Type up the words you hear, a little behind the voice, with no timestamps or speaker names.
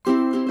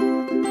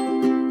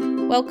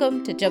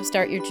Welcome to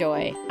Jumpstart Your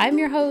Joy. I'm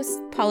your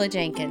host, Paula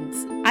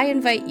Jenkins. I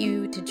invite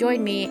you to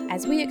join me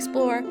as we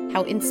explore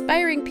how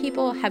inspiring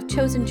people have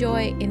chosen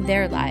joy in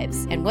their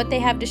lives and what they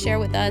have to share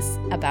with us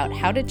about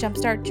how to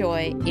jumpstart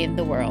joy in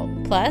the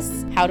world.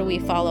 Plus, how do we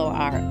follow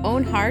our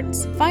own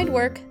hearts, find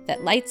work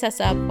that lights us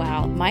up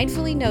while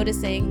mindfully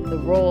noticing the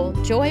role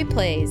joy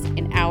plays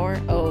in our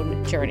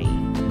own journey.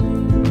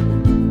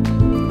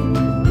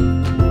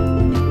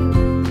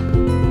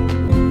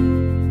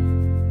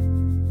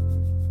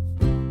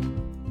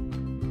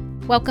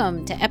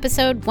 Welcome to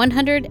episode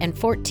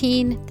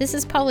 114. This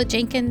is Paula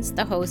Jenkins,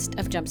 the host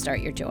of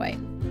Jumpstart Your Joy.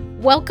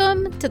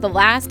 Welcome to the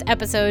last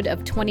episode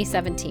of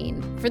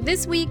 2017. For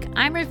this week,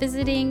 I'm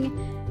revisiting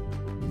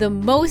the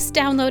most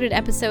downloaded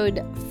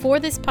episode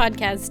for this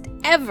podcast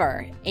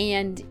ever,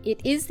 and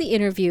it is the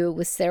interview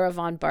with Sarah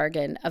Von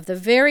Bargen of the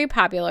very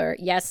popular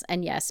Yes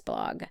and Yes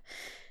blog.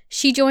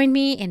 She joined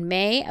me in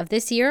May of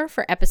this year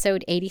for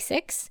episode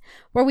 86,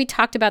 where we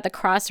talked about the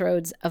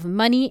crossroads of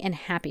money and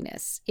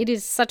happiness. It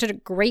is such a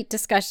great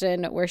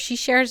discussion where she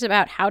shares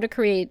about how to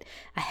create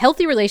a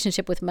healthy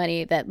relationship with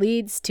money that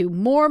leads to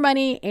more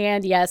money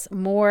and, yes,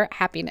 more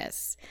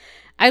happiness.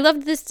 I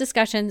loved this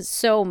discussion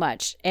so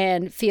much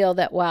and feel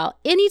that while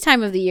any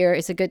time of the year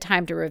is a good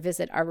time to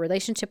revisit our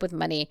relationship with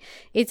money,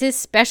 it's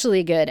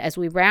especially good as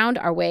we round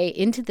our way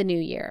into the new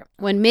year,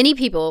 when many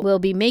people will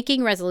be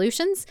making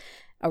resolutions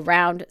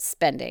around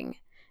spending.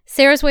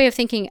 Sarah's way of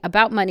thinking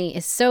about money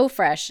is so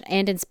fresh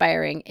and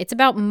inspiring. It's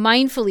about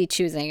mindfully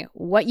choosing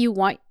what you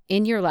want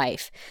in your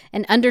life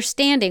and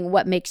understanding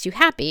what makes you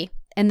happy,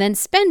 and then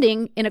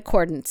spending in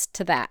accordance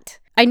to that.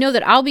 I know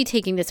that I'll be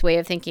taking this way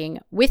of thinking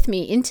with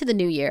me into the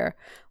new year,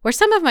 where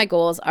some of my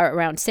goals are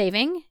around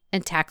saving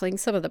and tackling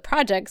some of the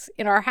projects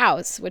in our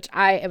house, which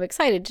I am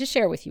excited to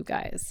share with you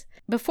guys.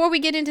 Before we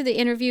get into the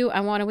interview,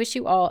 I want to wish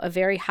you all a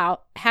very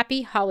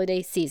happy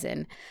holiday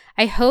season.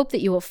 I hope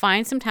that you will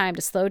find some time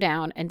to slow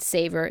down and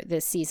savor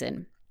this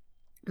season.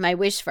 My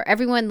wish for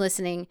everyone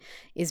listening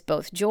is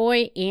both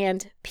joy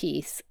and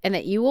peace, and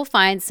that you will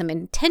find some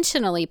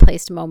intentionally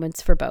placed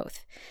moments for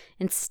both.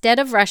 Instead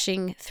of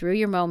rushing through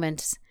your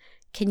moments,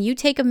 can you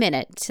take a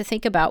minute to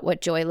think about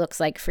what joy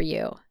looks like for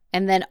you?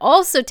 And then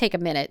also take a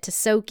minute to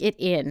soak it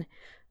in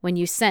when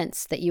you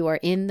sense that you are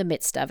in the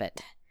midst of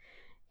it.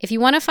 If you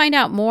want to find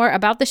out more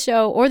about the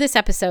show or this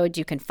episode,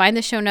 you can find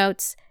the show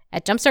notes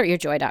at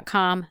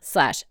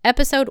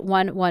jumpstartyourjoy.com/episode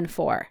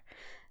 114.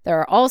 There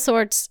are all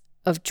sorts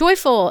of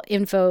joyful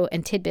info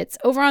and tidbits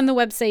over on the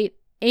website,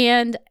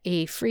 and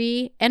a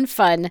free and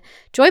fun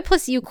Joy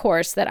Plus You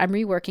course that I'm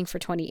reworking for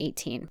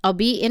 2018. I'll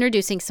be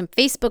introducing some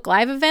Facebook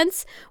Live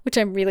events, which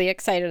I'm really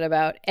excited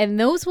about, and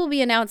those will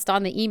be announced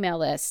on the email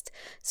list.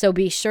 So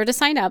be sure to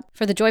sign up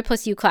for the Joy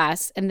Plus You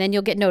class, and then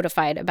you'll get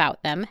notified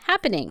about them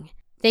happening.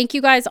 Thank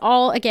you guys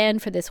all again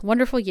for this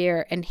wonderful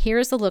year, and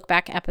here's the Look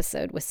Back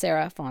episode with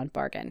Sarah Von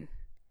Bargen.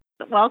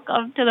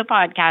 Welcome to the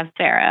podcast,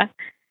 Sarah.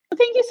 Well,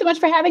 thank you so much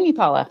for having me,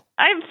 Paula.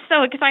 I'm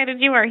so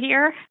excited you are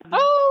here.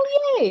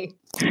 Oh, yay.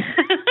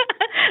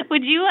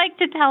 Would you like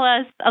to tell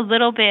us a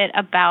little bit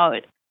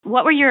about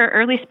what were your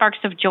early sparks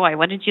of joy?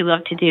 What did you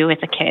love to do as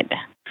a kid?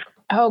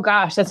 Oh,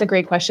 gosh, that's a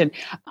great question.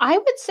 I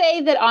would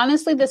say that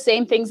honestly, the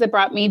same things that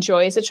brought me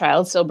joy as a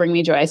child still bring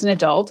me joy as an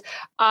adult.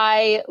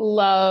 I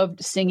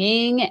loved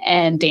singing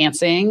and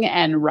dancing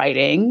and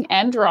writing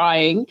and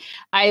drawing.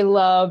 I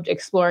loved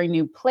exploring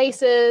new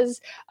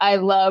places. I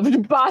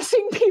loved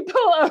bossing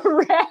people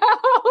around.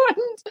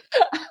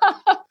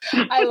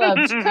 I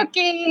loved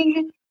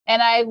cooking,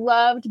 and I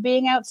loved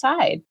being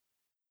outside.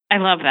 I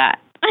love that.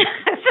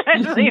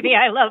 Especially the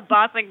I love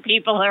bossing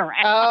people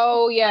around.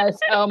 Oh, yes.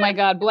 Oh, my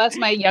God. Bless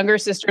my younger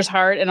sister's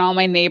heart and all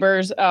my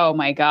neighbors. Oh,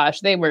 my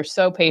gosh. They were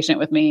so patient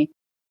with me.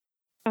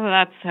 Oh,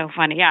 that's so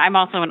funny. Yeah, I'm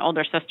also an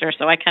older sister,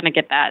 so I kind of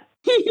get that.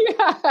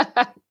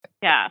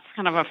 Yeah, it's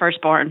kind of a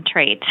firstborn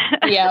trait.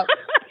 Yep.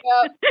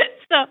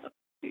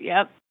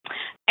 Yep.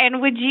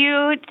 And would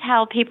you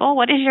tell people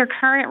what is your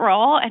current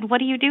role and what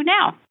do you do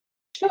now?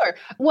 Sure.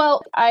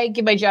 Well, I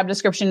give my job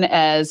description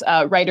as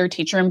a writer,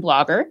 teacher, and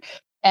blogger.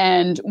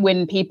 And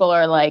when people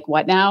are like,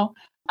 what now?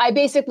 I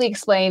basically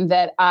explain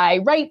that I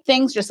write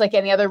things just like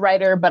any other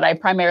writer, but I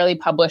primarily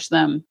publish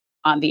them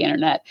on the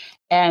internet.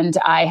 And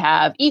I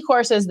have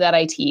e-courses that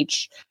I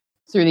teach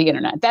through the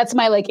internet. That's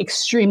my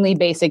extremely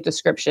basic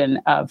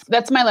description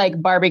that's my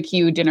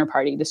barbecue dinner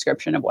party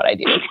description of what I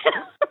do.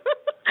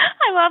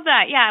 I love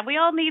that. Yeah, we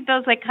all need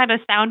those kind of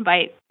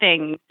soundbite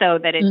things so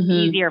that it's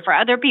easier for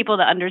other people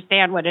to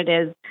understand what it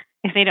is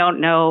if they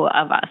don't know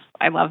of us.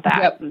 I love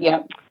that.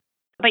 Yep.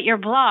 But your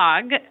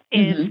blog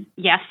is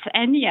Yes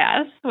and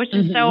Yes, which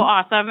is so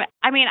awesome.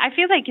 I mean, I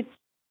feel like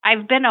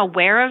I've been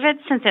aware of it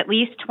since at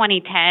least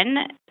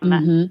 2010.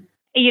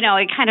 You know,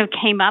 it kind of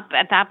came up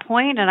at that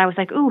point, and I was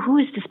like, ooh, who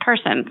is this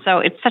person? So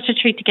it's such a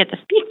treat to get to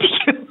speak to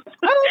you.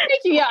 Oh,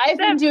 thank you. Yeah, I've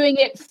been doing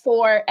it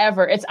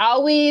forever. It's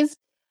always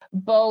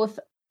both.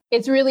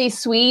 It's really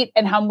sweet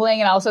and humbling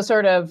and also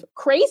sort of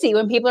crazy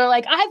when people are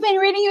like, I've been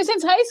reading you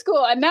since high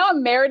school, and now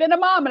I'm married and a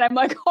mom. And I'm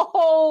like,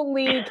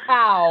 holy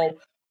cow.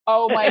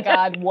 Oh my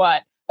God,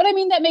 what? But I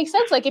mean, that makes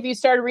sense. Like if you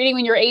started reading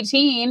when you're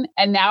 18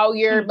 and now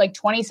you're like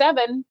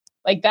 27,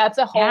 like that's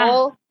a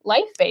whole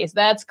life phase.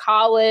 That's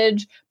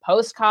college,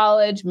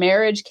 post-college,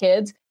 marriage,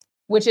 kids,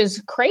 which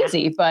is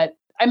crazy. But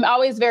I'm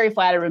always very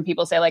flattered when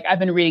people say, like, I've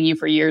been reading you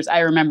for years. I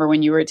remember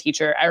when you were a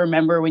teacher. I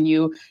remember when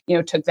you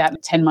took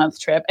that 10-month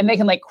trip, and they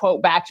can like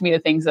quote back to me the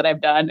things that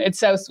I've done. It's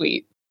so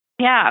sweet.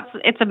 Yeah,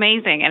 it's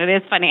amazing. And it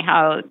is funny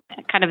how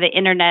kind of the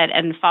internet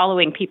and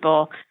following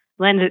people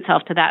lends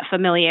itself to that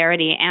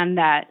familiarity and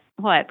that,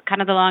 kind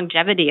of the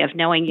longevity of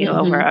knowing you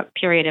over a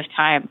period of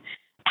time.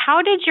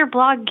 How did your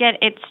blog get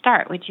its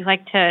start? Would you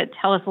like to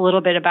tell us a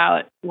little bit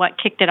about what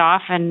kicked it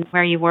off and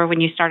where you were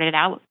when you started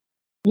out?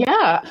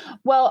 Yeah.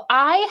 Well,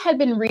 I had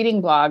been reading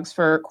blogs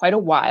for quite a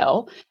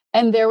while,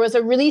 and there was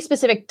a really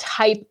specific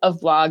type of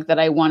blog that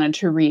I wanted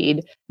to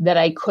read that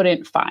I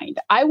couldn't find.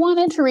 I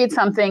wanted to read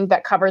something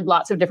that covered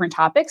lots of different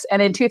topics.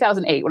 And in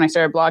 2008, when I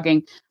started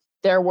blogging,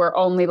 there were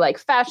only like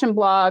fashion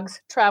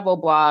blogs, travel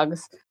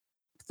blogs,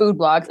 food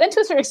blogs, and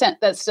to a certain extent,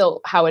 that's still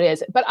how it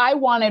is. But I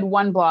wanted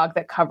one blog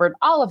that covered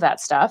all of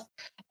that stuff.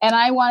 And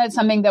I wanted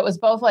something that was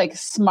both like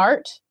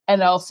smart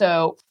and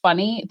also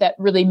funny, that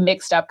really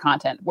mixed up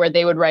content where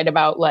they would write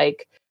about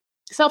like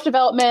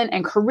self-development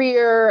and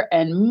career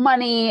and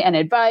money and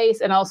advice.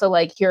 And also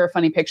like, here are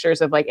funny pictures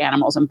of like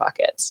animals and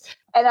buckets.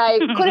 And I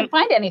couldn't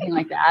find anything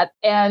like that.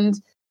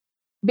 And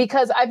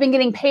because I've been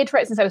getting paid for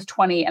it since I was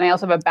 20, and I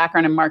also have a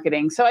background in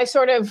marketing. So I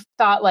sort of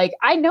thought like,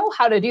 I know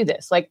how to do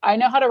this. Like I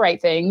know how to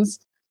write things.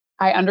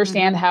 I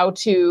understand how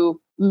to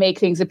make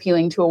things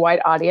appealing to a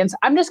wide audience.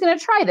 I'm just going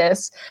to try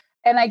this.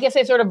 And I guess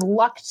I sort of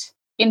lucked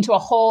into a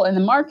hole in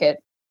the market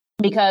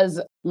because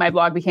my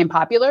blog became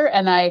popular.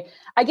 And I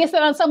guess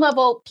that on some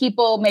level,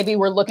 people maybe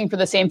were looking for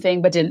the same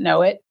thing, but didn't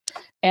know it.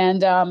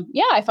 And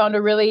I found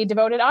a really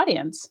devoted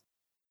audience.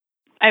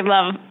 I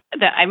love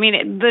that. I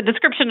mean, the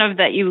description of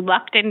that you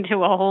lucked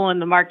into a hole in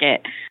the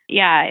market.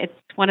 Yeah, it's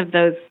one of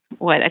those,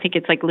 I think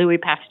it's like Louis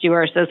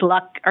Pasteur says,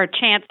 luck or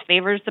chance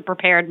favors the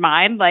prepared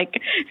mind.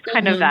 Like it's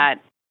kind of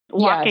that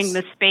walking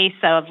the space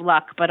of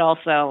luck, but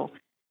also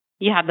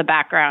you have the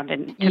background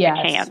and the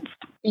chance.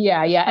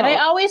 Yeah. And I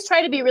always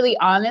try to be really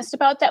honest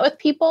about that with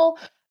people,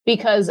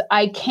 because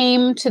I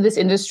came to this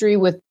industry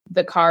with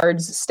the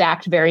cards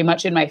stacked very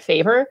much in my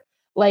favor.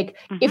 Like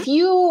if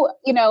you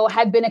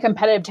had been a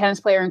competitive tennis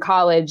player in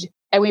college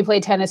and we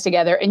played tennis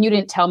together and you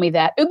didn't tell me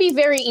that, it would be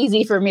very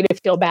easy for me to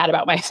feel bad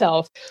about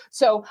myself.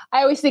 So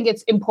I always think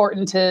it's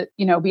important to,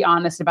 be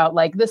honest about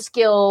like the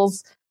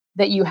skills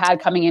that you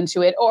had coming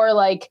into it, or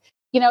like,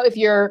 if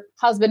your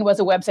husband was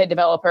a website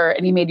developer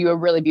and he made you a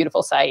really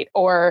beautiful site,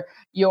 or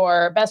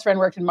your best friend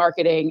worked in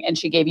marketing and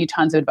she gave you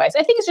tons of advice.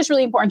 I think it's just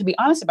really important to be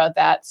honest about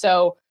that.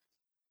 So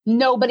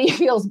nobody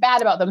feels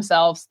bad about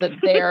themselves that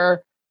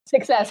their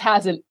success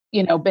hasn't,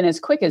 been as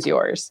quick as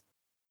yours.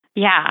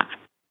 Yeah.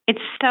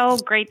 It's so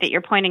great that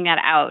you're pointing that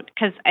out,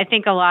 because I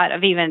think a lot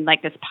of even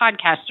like this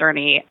podcast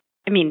journey,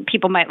 I mean,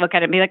 people might look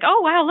at it and be like,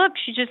 oh, wow, look,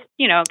 she just,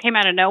 came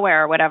out of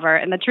nowhere or whatever.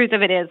 And the truth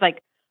of it is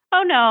like,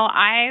 oh, no,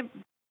 I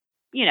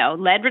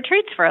led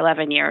retreats for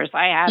 11 years.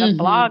 I had a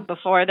blog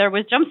before there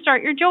was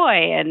Jumpstart Your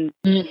Joy, and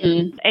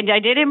I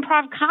did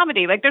improv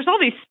comedy. Like there's all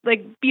these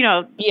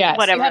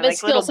whatever. You have a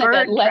skill set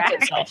that lends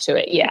itself to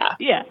it. Yeah.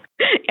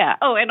 Yeah.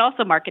 Oh, and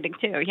also marketing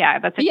too. Yeah.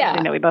 That's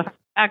something that we both have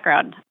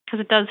background,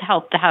 because it does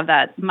help to have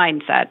that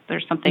mindset.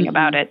 There's something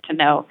about it to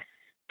know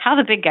how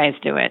the big guys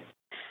do it.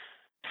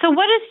 So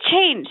what has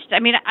changed? I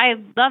mean, I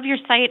love your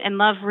site and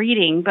love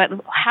reading, but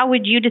how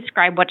would you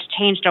describe what's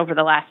changed over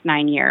the last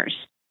 9 years?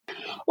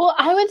 Well,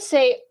 I would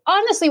say,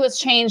 honestly, what's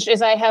changed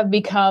is I have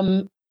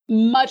become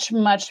much,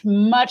 much,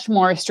 much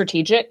more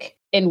strategic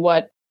in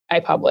what I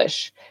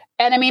publish.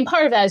 And I mean,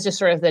 part of that is just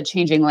sort of the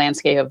changing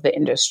landscape of the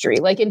industry.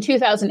 Like in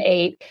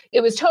 2008,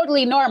 it was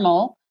totally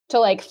normal to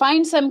like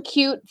find some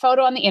cute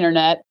photo on the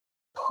internet,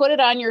 put it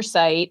on your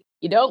site.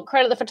 You don't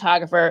credit the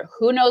photographer.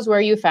 Who knows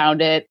where you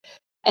found it?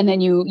 And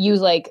then you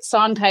use like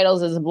song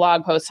titles as a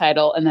blog post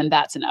title, and then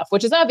that's enough,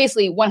 which is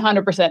obviously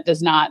 100%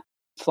 does not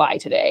fly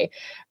today.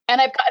 And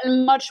I've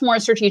gotten much more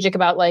strategic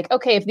about like,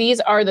 okay, if these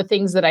are the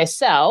things that I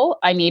sell,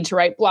 I need to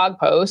write blog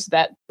posts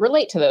that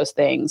relate to those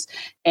things.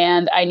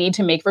 And I need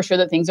to make for sure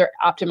that things are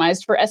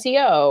optimized for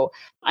SEO.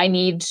 I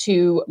need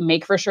to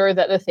make for sure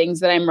that the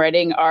things that I'm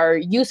writing are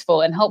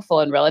useful and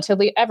helpful and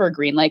relatively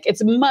evergreen. Like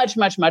it's much,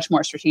 much, much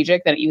more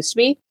strategic than it used to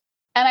be.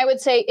 And I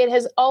would say it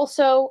has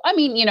also, I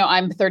mean,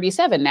 I'm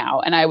 37 now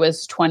and I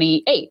was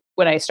 28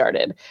 when I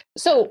started.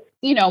 So,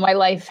 my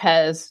life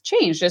has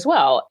changed as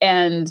well.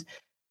 And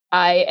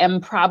I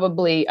am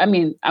probably,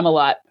 I'm a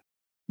lot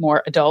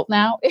more adult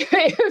now,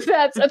 if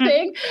that's a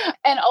thing.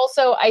 And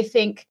also, I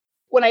think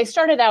when I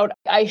started out,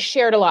 I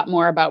shared a lot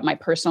more about my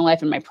personal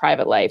life and my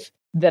private life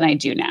than I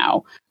do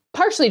now,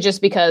 partially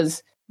just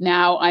because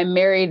now I'm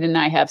married and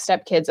I have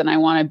stepkids and I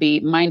want to be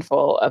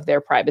mindful of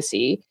their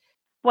privacy.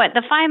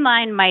 The fine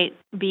line might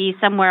be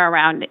somewhere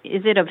around,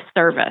 is it of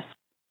service?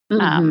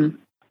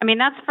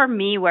 That's for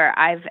me where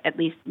I've at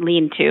least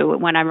leaned to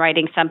when I'm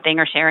writing something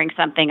or sharing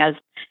something as,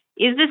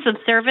 is this of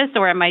service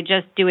or am I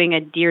just doing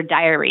a Dear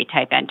Diary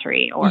type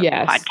entry or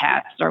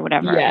podcast or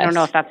whatever? Yes. I don't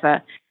know if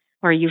that's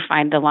where you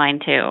find the line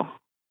too.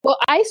 Well,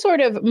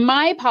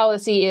 my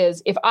policy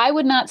is if I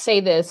would not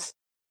say this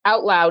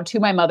out loud to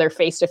my mother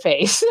face to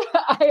face,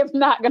 I am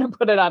not going to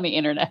put it on the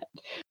internet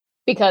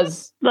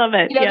because love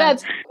it.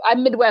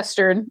 I'm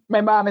Midwestern.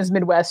 My mom is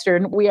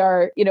Midwestern. We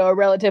are, a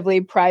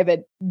relatively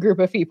private group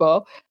of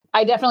people.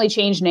 I definitely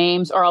change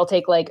names, or I'll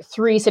take like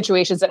 3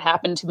 situations that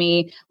happened to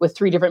me with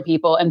 3 different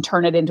people and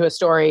turn it into a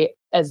story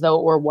as though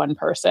it were one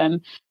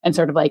person and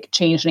sort of like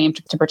change name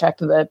to protect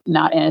the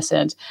not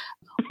innocent.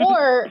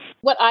 Or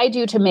what I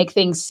do to make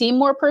things seem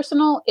more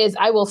personal is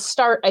I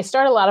start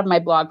a lot of my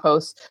blog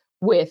posts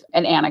with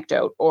an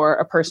anecdote or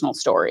a personal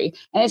story.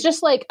 And it's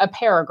just like a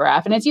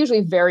paragraph. And it's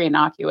usually very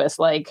innocuous.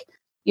 Like,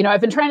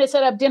 I've been trying to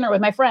set up dinner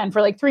with my friend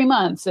for like 3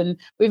 months and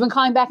we've been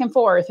calling back and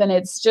forth. And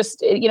it's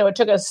just, it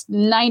took us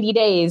 90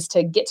 days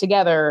to get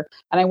together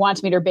and I want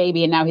to meet her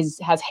baby. And now he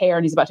has hair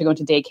and he's about to go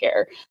into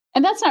daycare.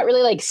 And that's not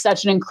really like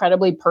such an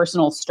incredibly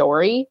personal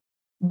story,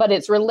 but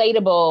it's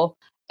relatable.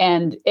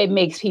 And it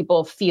makes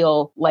people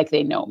feel like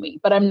they know me,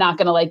 but I'm not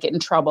going to like get in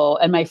trouble.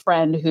 And my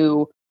friend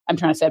who I'm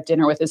trying to set up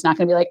dinner with is not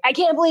going to be like, I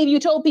can't believe you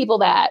told people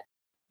that.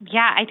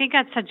 Yeah, I think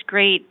that's such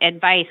great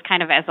advice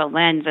kind of as a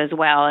lens as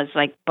well as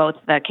like both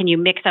can you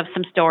mix up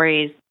some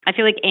stories? I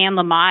feel like Anne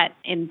Lamott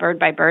in Bird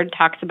by Bird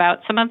talks about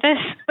some of this,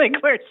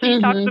 like where she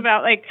talks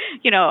about like,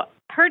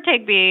 her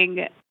take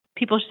being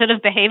people should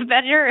have behaved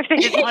better if they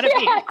didn't want to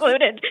be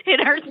included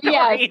in her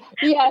story.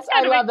 Yes,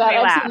 I love that.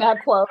 I've seen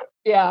that quote.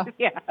 Yeah.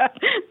 Yeah.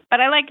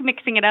 But I like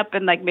mixing it up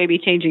and like maybe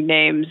changing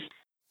names.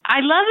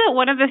 I love that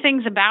one of the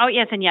things about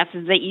Yes and Yes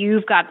is that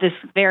you've got this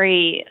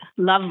very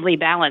lovely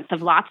balance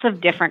of lots of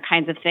different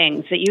kinds of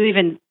things that you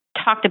even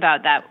talked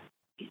about that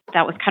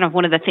was kind of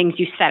one of the things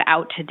you set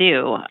out to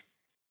do.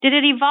 Did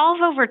it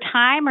evolve over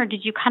time or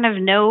did you kind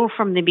of know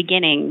from the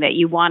beginning that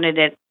you wanted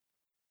it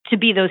to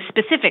be those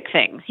specific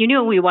things? You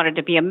knew we wanted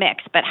to be a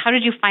mix, but how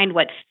did you find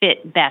what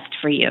fit best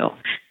for you?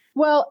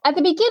 Well, at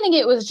the beginning,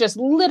 it was just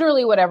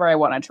literally whatever I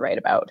wanted to write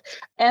about.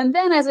 And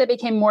then as I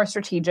became more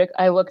strategic,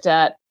 I looked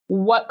at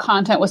what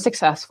content was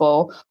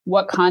successful,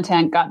 what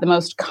content got the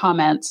most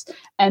comments,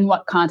 and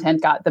what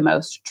content got the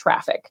most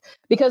traffic.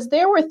 Because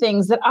there were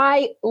things that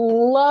I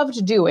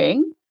loved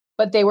doing,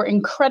 but they were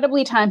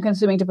incredibly time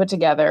consuming to put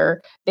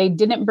together. They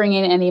didn't bring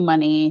in any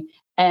money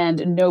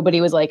and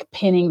nobody was like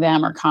pinning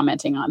them or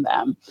commenting on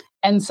them.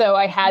 And so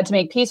I had to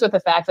make peace with the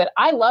fact that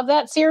I love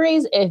that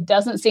series. It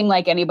doesn't seem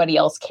like anybody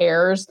else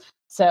cares.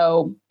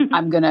 So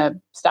I'm going to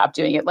stop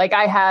doing it. Like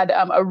I had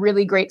a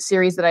really great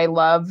series that I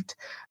loved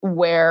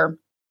where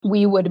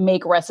we would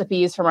make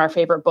recipes from our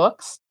favorite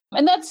books.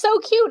 And that's so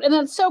cute and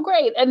that's so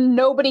great. And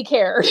nobody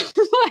cared.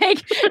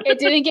 Like it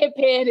didn't get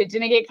pinned. It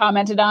didn't get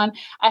commented on.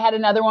 I had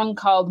another one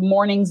called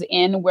Mornings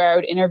In where I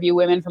would interview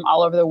women from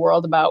all over the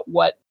world about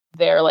what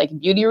their like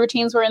beauty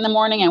routines were in the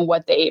morning and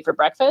what they ate for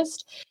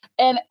breakfast.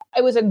 And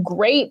it was a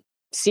great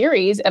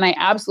series and I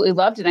absolutely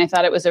loved it. And I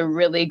thought it was a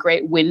really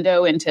great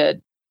window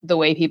into the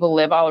way people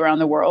live all around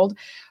the world.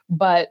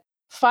 But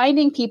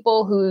finding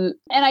people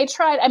I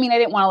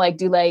didn't want to like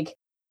do like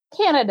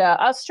Canada,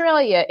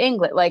 Australia,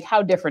 England, like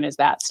how different is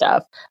that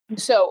stuff?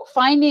 So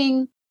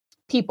finding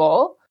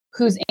people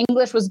whose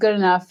English was good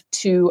enough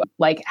to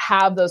like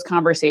have those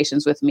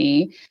conversations with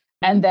me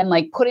and then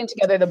like putting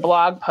together the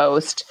blog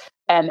post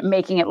and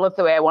making it look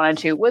the way I wanted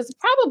to was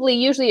probably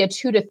usually a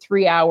 2 to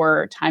 3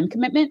 hour time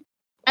commitment.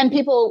 And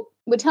people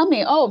would tell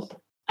me, oh,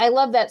 I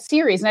love that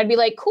series. And I'd be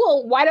like,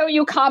 cool, why don't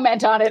you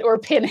comment on it or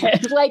pin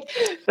it? Like,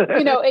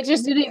 it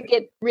just didn't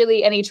get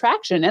really any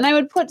traction. And I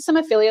would put some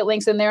affiliate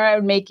links in there. I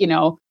would make,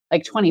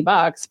 like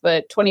 $20,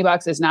 but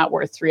 $20 is not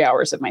worth 3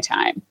 hours of my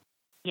time.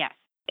 Yes,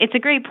 it's a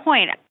great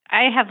point.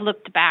 I have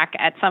looked back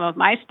at some of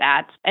my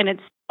stats and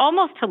it's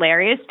almost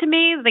hilarious to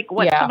me, like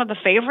what some of the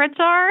favorites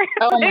are.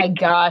 Oh my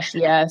gosh.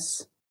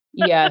 Yes.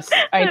 Yes,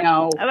 I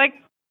know.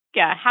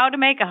 How to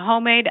make a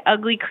homemade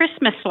ugly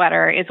Christmas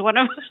sweater is one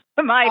of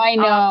my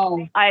top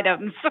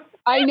items.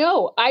 I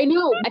know. I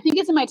think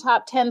it's in my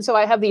top 10. So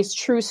I have these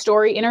true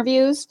story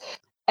interviews.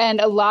 And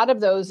a lot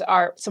of those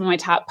are some of my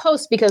top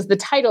posts because the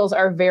titles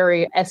are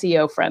very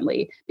SEO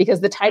friendly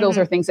because the titles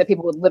are things that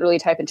people would literally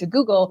type into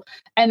Google.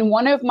 And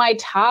one of my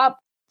top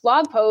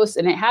blog posts,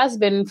 and it has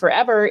been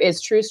forever, is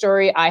True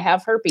Story, I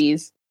Have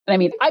Herpes. And I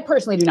mean, I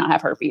personally do not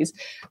have herpes,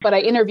 but I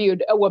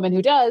interviewed a woman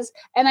who does.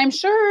 And I'm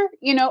sure,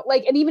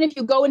 and even if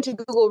you go into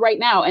Google right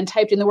now and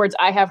typed in the words,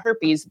 I have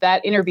herpes,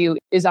 that interview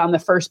is on the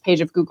first page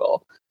of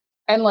Google.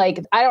 And like,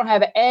 I don't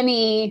have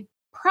any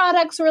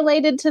products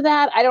related to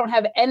that. I don't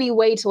have any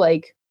way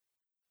to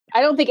I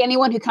don't think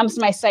anyone who comes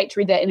to my site to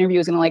read that interview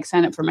is going to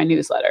sign up for my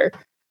newsletter.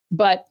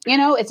 But,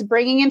 it's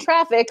bringing in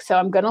traffic, so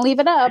I'm going to leave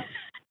it up.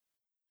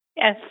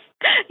 Yes.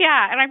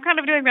 Yeah. And I'm kind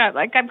of doing that.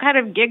 Like, I'm kind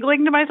of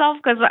giggling to myself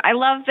because I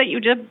love that you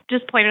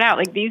just pointed out,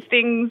 like, these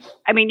things.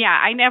 I mean,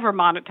 I never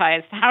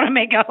monetized how to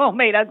make a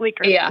homemade ugly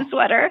Christmas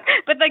sweater.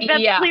 But, like,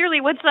 that's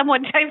clearly what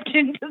someone typed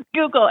into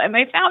Google and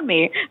they found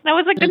me. And I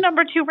was, like, the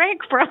number 2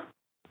 rank for a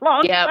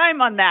long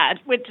time on that.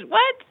 Which,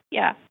 what?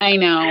 Yeah. I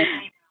know.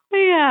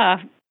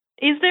 Yeah.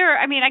 Is there,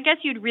 I mean, I guess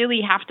you'd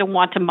really have to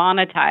want to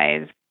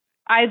monetize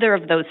either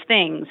of those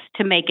things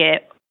to make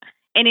it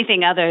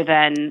anything other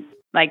than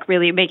like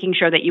really making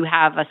sure that you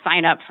have a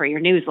sign up for your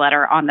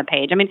newsletter on the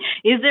page. I mean,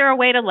 is there a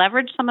way to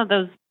leverage some of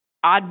those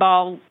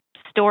oddball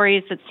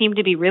stories that seem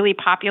to be really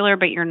popular,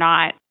 but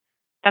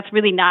that's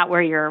really not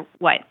where your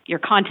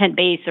content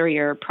base or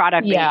your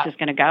product base is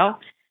going to go?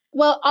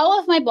 Well, all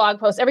of my blog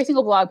posts, every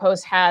single blog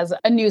post has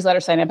a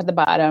newsletter sign up at the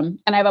bottom,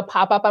 and I have a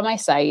pop-up on my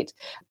site.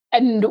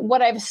 And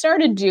what I've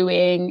started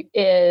doing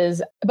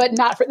is, but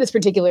not for this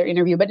particular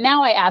interview, but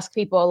now I ask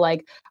people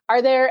like,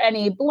 are there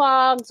any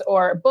blogs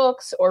or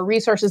books or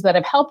resources that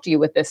have helped you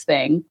with this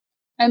thing?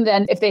 And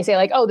then if they say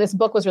like, oh, this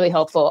book was really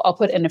helpful, I'll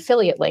put an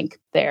affiliate link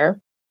there.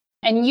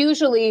 And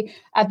usually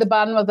at the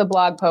bottom of the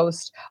blog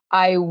post,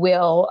 I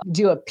will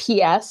do a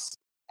PS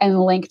and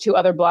link to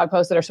other blog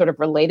posts that are sort of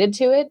related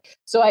to it.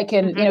 So I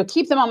can,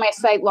 keep them on my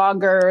site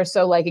longer.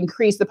 So like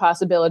increase the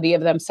possibility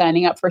of them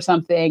signing up for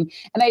something.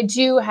 And I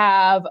do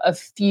have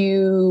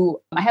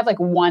I have like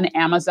one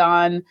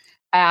Amazon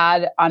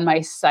ad on my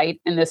site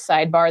in this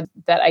sidebar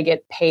that I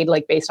get paid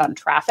like based on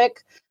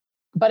traffic,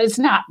 but it's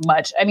not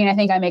much. I mean, I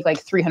think I make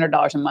like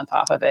 $300 a month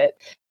off of it.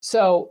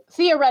 So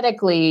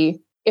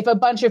theoretically, if a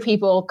bunch of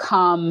people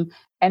come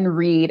and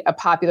read a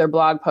popular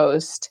blog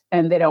post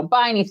and they don't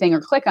buy anything or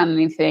click on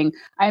anything,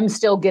 I'm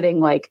still getting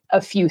like a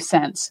few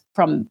cents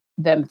from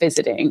them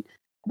visiting.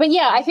 But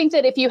yeah, I think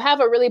that if you have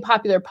a really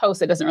popular post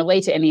that doesn't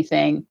relate to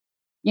anything,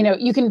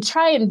 you can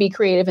try and be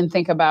creative and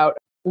think about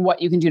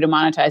what you can do to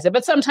monetize it.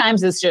 But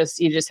sometimes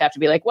you just have to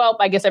be like, well,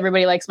 I guess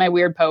everybody likes my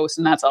weird post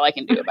and that's all I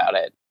can do about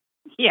it.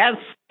 Yes.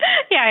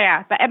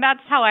 Yeah. And that's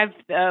how I've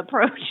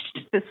approached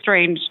the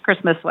strange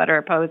Christmas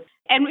sweater post.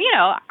 And,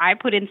 I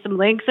put in some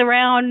links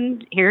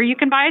around here. You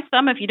can buy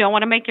some if you don't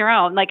want to make your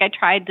own. Like I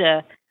tried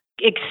to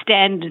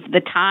extend the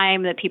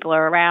time that people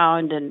are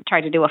around and try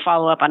to do a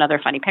follow-up on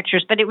other funny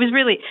pictures. But it was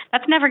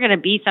that's never going to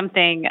be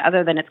something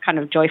other than it's kind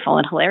of joyful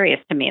and hilarious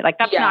to me. Like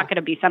that's not going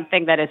to be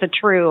something that is a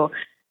true,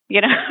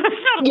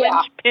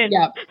 linchpin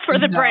for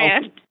the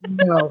brand.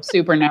 No,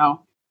 super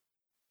no.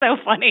 So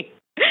funny.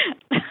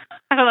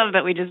 I love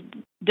that we just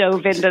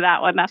dove into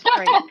that one. That's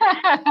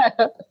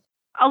great.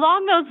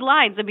 Along those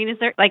lines, I mean, is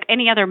there like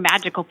any other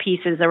magical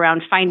pieces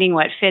around finding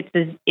what fits?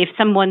 Is if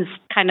someone's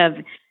kind of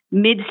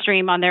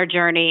midstream on their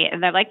journey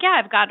and they're like,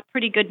 yeah, I've got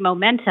pretty good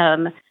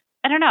momentum.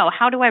 I don't know.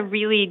 How do I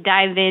really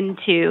dive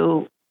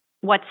into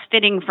what's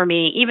fitting for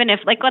me? Even if,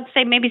 like, let's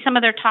say maybe some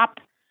of their top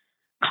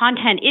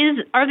content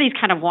are these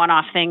kind of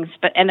one-off things,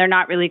 and they're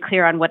not really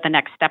clear on what the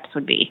next steps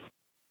would be.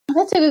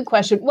 That's a good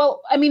question.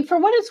 Well, I mean, for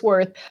what it's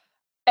worth,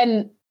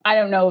 and I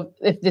don't know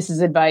if this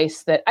is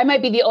advice that I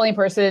might be the only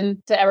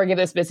person to ever give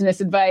this business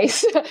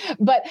advice,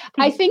 but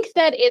I think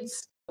that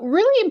it's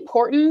really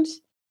important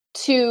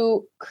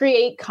to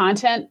create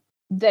content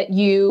that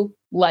you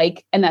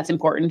like and that's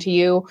important to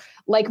you.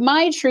 Like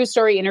my True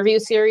Story interview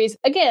series,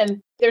 again,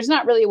 there's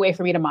not really a way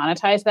for me to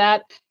monetize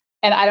that.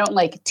 And I don't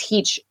like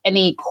teach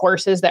any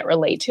courses that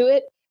relate to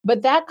it.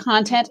 But that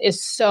content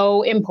is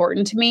so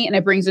important to me and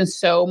it brings in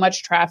so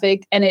much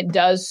traffic and it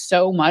does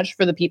so much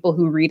for the people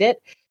who read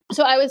it.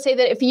 So I would say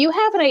that if you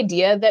have an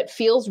idea that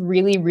feels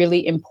really,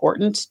 really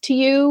important to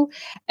you,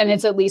 and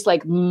it's at least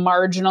like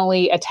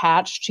marginally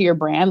attached to your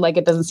brand, like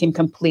it doesn't seem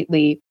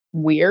completely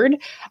weird,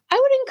 I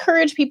would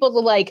encourage people to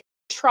like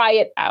try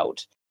it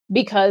out,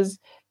 because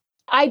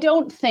I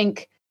don't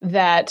think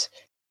that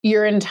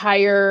your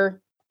entire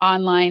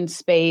online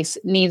space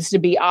needs to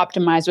be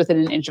optimized within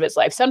an inch of its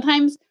life.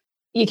 Sometimes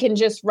you can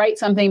just write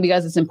something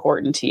because it's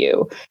important to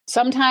you.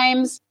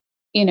 Sometimes,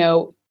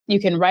 you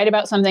can write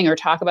about something or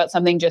talk about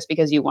something just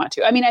because you want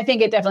to. I mean, I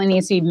think it definitely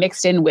needs to be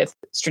mixed in with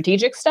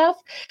strategic stuff,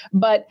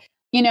 but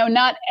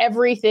not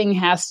everything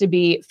has to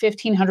be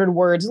 1,500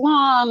 words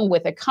long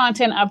with a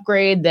content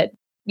upgrade that,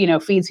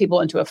 feeds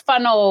people into a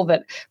funnel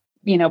that,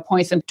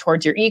 points them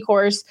towards your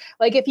e-course.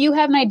 Like if you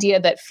have an idea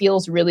that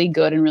feels really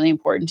good and really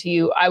important to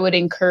you, I would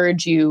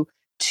encourage you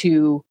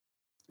to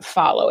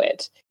follow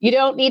it. You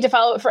don't need to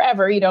follow it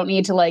forever. You don't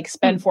need to like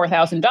spend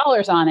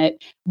 $4,000 on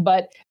it,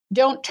 but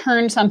don't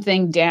turn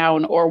something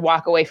down or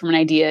walk away from an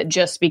idea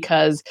just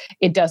because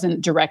it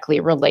doesn't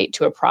directly relate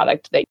to a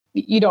product that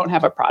you don't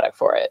have a product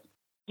for it.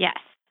 Yes.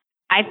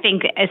 I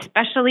think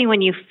especially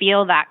when you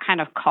feel that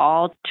kind of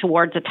call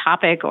towards a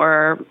topic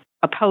or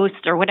a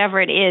post or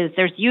whatever it is,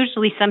 there's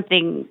usually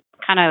something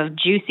kind of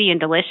juicy and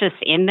delicious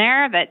in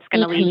there that's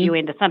going to lead you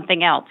into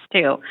something else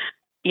too.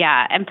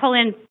 Yeah. And pull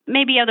in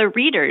maybe other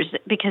readers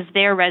because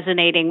they're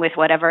resonating with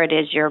whatever it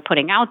is you're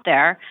putting out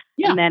there.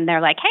 Yeah. And then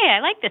they're like, hey, I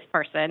like this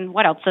person.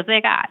 What else have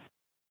they got?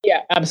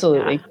 Yeah,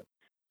 absolutely.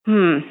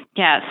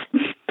 Yes.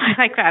 I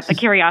like that. The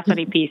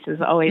curiosity piece is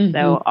always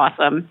so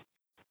awesome.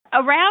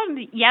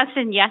 Around yes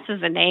and yes as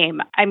a name,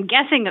 I'm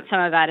guessing that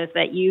some of that is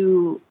that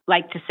you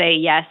like to say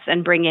yes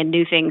and bring in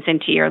new things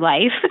into your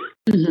life.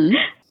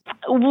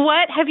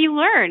 What have you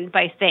learned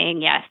by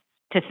saying yes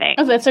to things?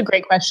 Oh, that's a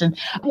great question.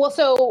 Well,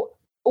 so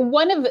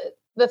one of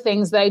the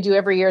things that I do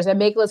every year is I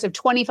make a list of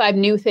 25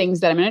 new things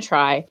that I'm going to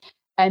try,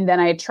 and then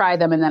I try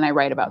them and then I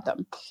write about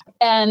them.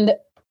 And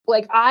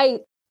Like I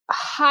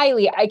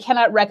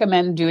cannot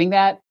recommend doing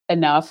that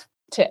enough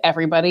to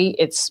everybody.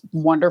 It's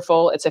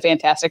wonderful. It's a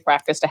fantastic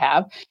practice to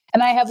have.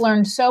 And I have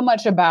learned so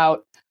much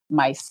about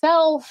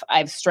myself.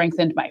 I've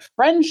strengthened my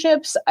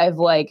friendships. I've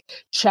like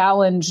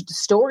challenged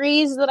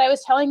stories that I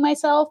was telling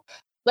myself.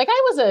 Like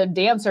I was a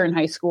dancer in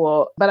high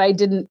school, but I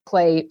didn't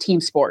play team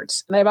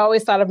sports. And I've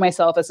always thought of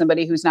myself as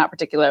somebody who's not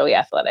particularly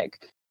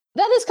athletic.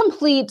 That is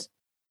complete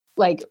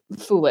like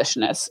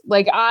foolishness.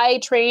 Like I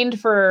trained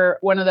for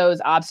one of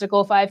those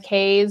obstacle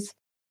 5Ks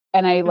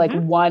and I like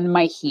won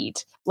my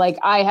heat. Like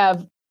I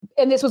have,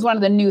 and this was one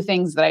of the new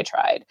things that I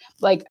tried.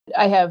 Like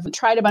I have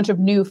tried a bunch of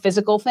new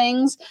physical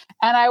things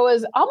and I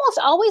was almost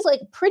always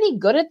like pretty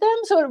good at them.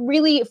 So it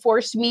really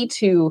forced me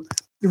to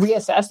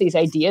reassess these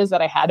ideas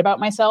that I had about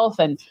myself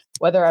and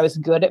whether I was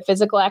good at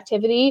physical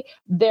activity.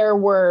 There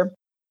were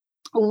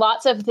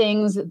lots of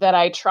things that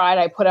I tried.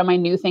 I put on my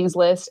new things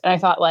list and I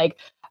thought like,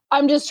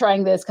 I'm just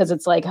trying this because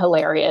it's like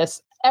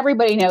hilarious.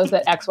 Everybody knows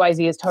that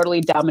XYZ is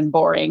totally dumb and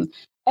boring.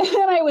 And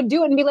then I would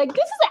do it and be like,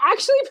 this is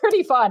actually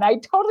pretty fun. I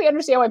totally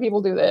understand why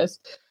people do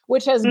this,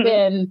 which has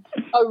been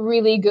a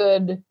really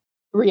good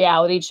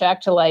reality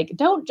check to like,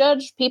 don't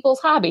judge people's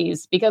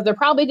hobbies because they're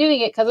probably doing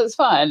it because it's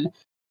fun.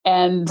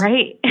 And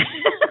right.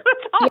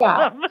 That's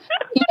awesome.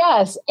 Yeah.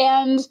 Yes.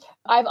 And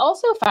I've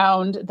also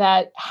found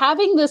that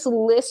having this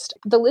list,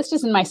 the list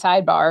is in my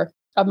sidebar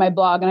of my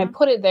blog, and I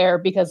put it there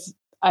because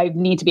I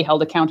need to be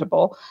held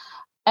accountable.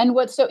 And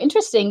what's so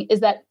interesting is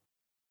that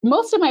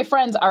most of my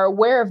friends are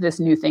aware of this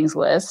new things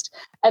list.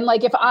 And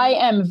like, if I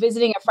am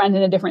visiting a friend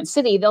in a different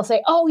city, they'll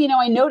say, oh, you know,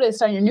 I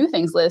noticed on your new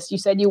things list, you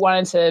said you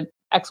wanted to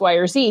X, Y,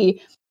 or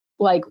Z.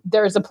 Like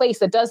there's a place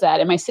that does that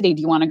in my city.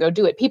 Do you want to go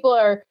do it? People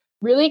are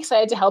really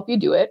excited to help you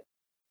do it.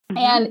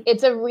 And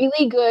it's a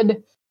really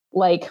good,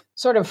 like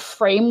sort of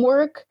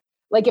framework.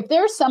 Like if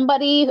there's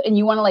somebody and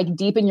you want to like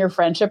deepen your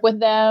friendship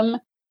with them,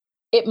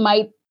 it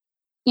might,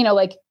 you know,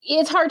 like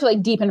it's hard to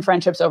like deepen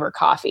friendships over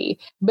coffee.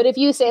 But if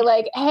you say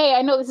like, hey,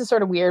 I know this is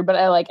sort of weird, but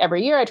I like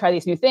every year I try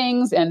these new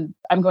things and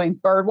I'm going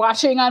bird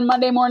watching on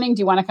Monday morning.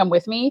 Do you want to come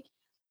with me?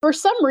 For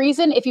some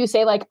reason, if you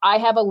say like, I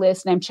have a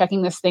list and I'm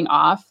checking this thing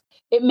off,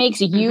 it makes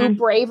you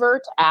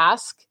braver to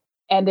ask.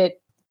 And it,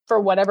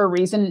 for whatever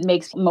reason,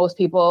 makes most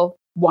people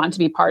want to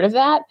be part of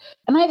that.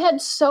 And I've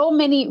had so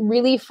many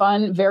really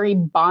fun, very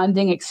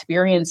bonding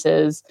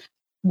experiences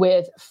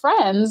with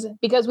friends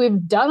because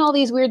we've done all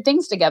these weird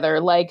things together.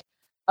 Like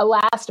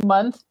last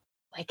month,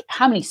 like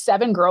how many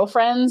 7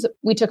 girlfriends,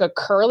 we took a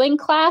curling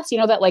class, you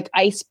know, that like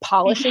ice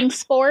polishing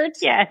sport.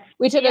 Yes.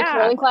 We took a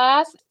curling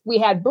class. We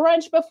had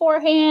brunch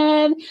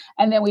beforehand.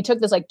 And then we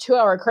took this like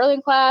 2-hour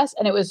curling class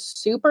and it was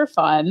super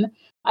fun.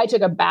 I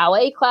took a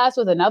ballet class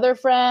with another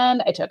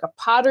friend. I took a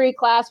pottery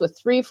class with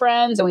 3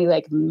 friends and we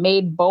like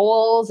made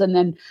bowls. And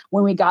then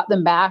when we got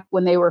them back,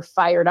 when they were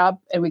fired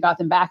up and we got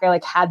them back, I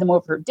like had them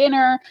over for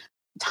dinner.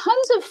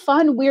 Tons of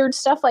fun, weird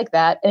stuff like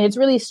that. And it's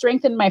really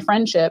strengthened my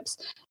friendships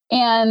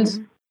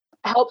and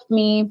helped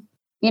me,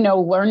 you know,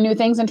 learn new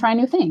things and try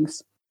new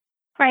things.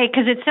 Right,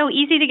 because it's so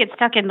easy to get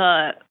stuck in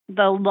the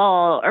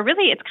lull, or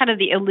really it's kind of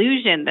the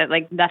illusion that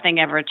like nothing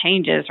ever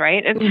changes,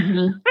 right? And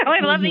so I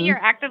love that you're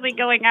actively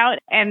going out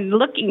and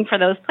looking for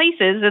those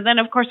places. And then,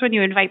 of course, when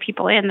you invite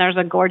people in, there's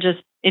a gorgeous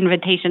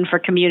invitation for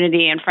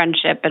community and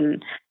friendship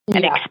and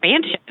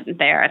expansion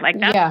there. Like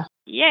that's,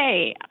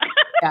 yay.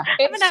 Yeah,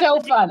 it's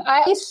so fun.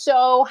 I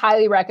so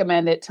highly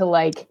recommend it to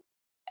like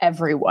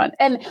everyone.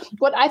 And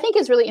what I think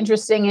is really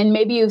interesting, and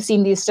maybe you've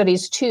seen these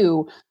studies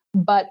too,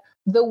 but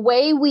the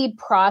way we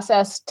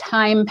process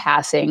time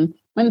passing,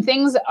 when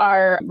things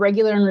are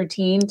regular and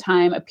routine,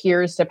 time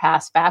appears to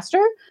pass faster.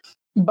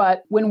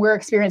 But when we're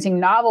experiencing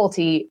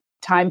novelty,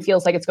 time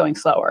feels like it's going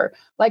slower.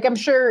 Like I'm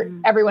sure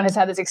everyone has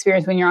had this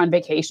experience when you're on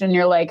vacation and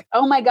you're like,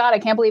 oh my God, I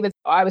can't believe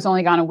I was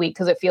only gone a week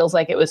because it feels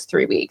like it was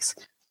 3 weeks.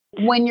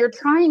 When you're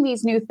trying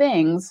these new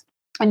things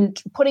and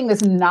putting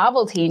this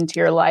novelty into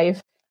your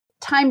life,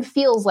 time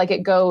feels like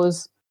it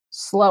goes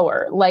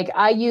slower. Like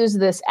I use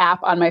this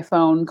app on my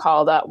phone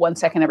called 1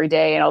 Second Every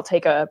Day, and I'll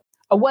take a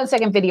 1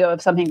 second video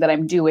of something that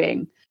I'm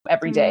doing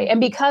every day. And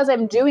because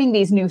I'm doing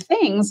these new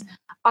things,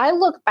 I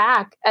look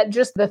back at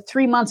just the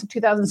 3 months of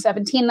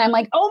 2017 and I'm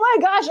like, oh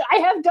my gosh, I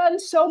have done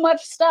so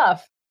much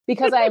stuff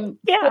because I'm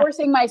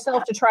forcing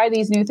myself to try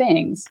these new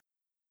things.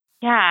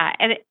 Yeah.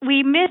 And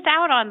we miss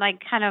out on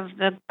like kind of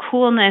the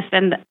coolness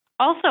and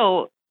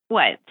also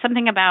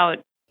something about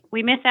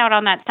we miss out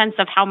on that sense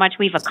of how much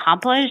we've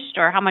accomplished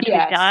or how much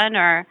we've done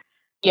or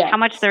how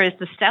much there is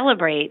to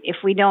celebrate if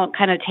we don't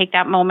kind of take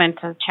that moment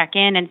to check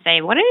in and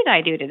say, what did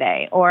I do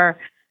today? Or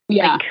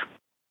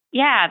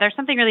there's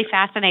something really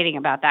fascinating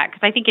about that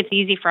because I think it's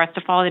easy for us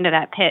to fall into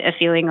that pit of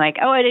feeling like,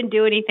 oh, I didn't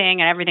do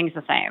anything and everything's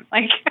the same.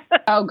 Like,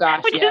 oh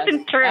gosh, which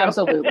isn't true.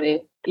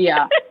 Absolutely.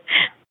 Yeah.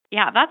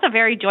 Yeah, that's a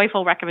very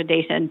joyful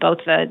recommendation, both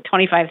the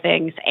 25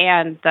 things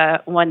and the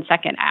 1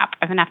 Second app.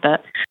 I'm going to have to.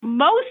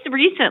 Most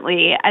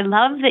recently, I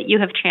love that you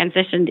have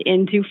transitioned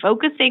into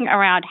focusing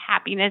around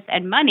happiness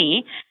and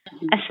money,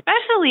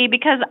 especially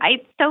because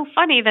it's so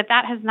funny that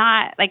has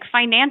not, like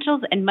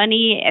financials and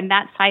money and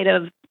that side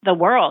of the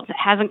world. It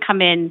hasn't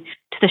come in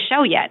to the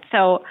show yet.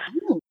 So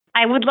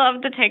I would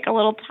love to take a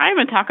little time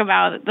and talk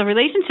about the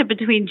relationship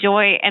between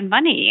joy and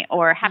money,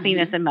 or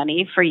happiness and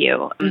money for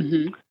you.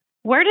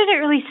 Where did it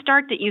really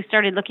start that you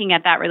started looking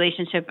at that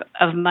relationship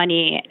of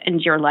money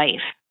and your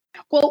life?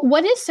 Well,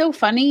 what is so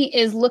funny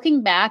is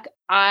looking back,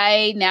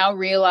 I now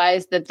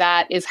realize that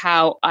that is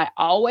how I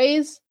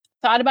always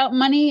thought about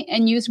money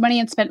and used money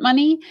and spent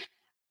money.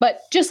 But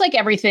just like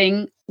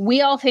everything,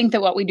 we all think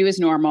that what we do is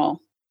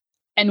normal,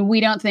 and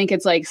we don't think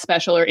it's like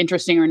special or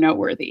interesting or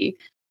noteworthy.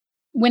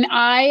 When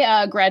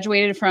I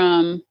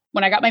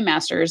when I got my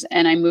master's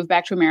and I moved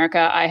back to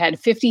America, I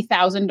had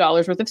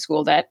 $50,000 worth of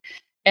school debt,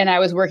 and I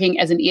was working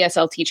as an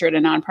ESL teacher at a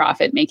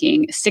nonprofit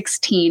making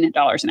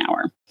 $16 an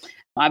hour.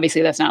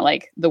 Obviously, that's not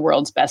like the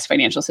world's best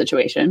financial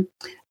situation.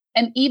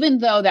 And even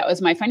though that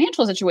was my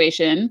financial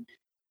situation,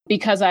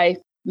 because I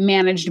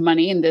managed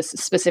money in this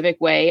specific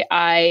way,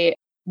 I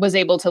was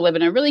able to live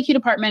in a really cute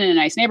apartment in a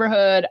nice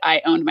neighborhood.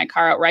 I owned my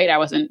car outright. I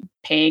wasn't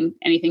paying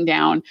anything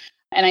down.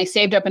 And I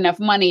saved up enough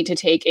money to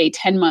take a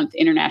 10-month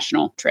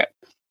international trip.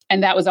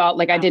 And that was all,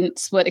 like, I didn't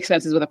split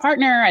expenses with a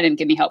partner. I didn't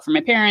get any help from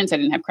my parents. I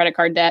didn't have credit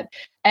card debt.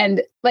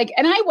 And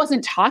I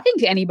wasn't talking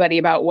to anybody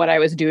about what I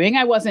was doing.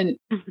 I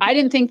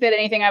didn't think that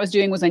anything I was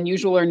doing was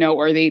unusual or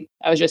noteworthy.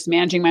 I was just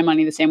managing my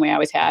money the same way I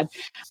always had.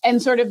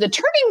 And sort of the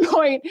turning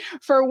point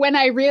for when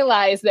I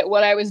realized that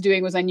what I was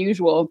doing was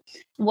unusual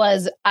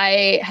was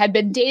I had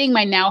been dating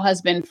my now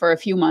husband for a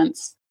few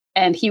months.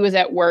 And he was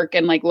at work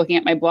and like looking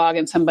at my blog,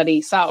 and somebody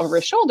saw over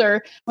his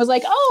shoulder, was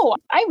like, "Oh,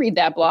 I read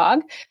that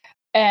blog."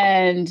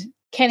 And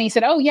Kenny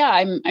said, "Oh yeah,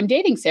 I'm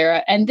dating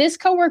Sarah." And this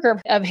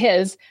coworker of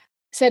his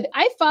said,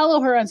 "I follow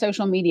her on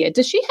social media.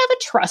 Does she have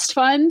a trust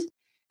fund?"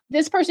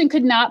 This person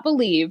could not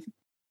believe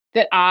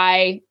that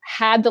I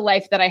had the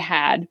life that I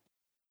had,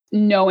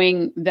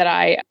 knowing that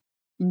I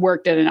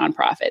worked at a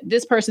nonprofit.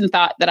 This person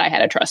thought that I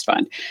had a trust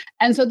fund.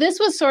 And so this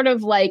was sort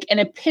of like an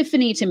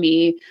epiphany to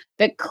me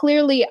that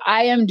clearly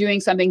I am doing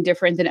something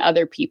different than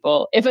other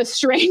people if a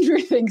stranger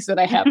thinks that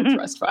I have a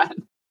trust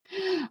fund.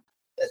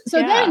 So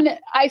then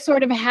I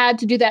sort of had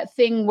to do that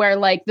thing where,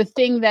 like, the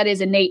thing that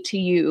is innate to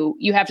you,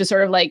 you have to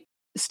sort of like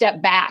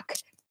step back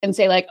and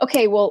say, like,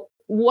 okay, well,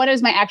 what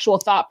is my actual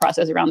thought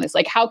process around this?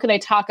 Like, how can I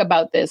talk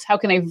about this? How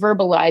can I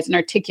verbalize and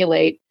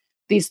articulate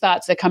these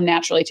thoughts that come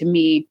naturally to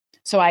me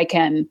so I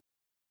can,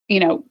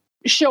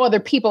 show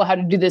other people how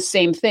to do this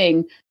same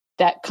thing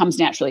that comes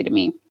naturally to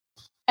me?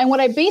 And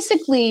what I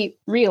basically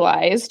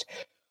realized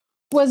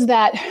was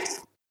that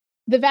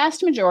the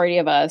vast majority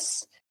of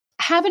us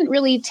haven't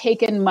really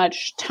taken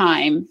much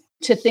time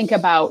to think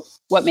about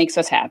what makes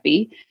us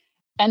happy.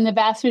 And the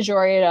vast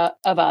majority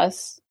of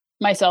us,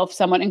 myself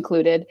somewhat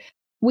included,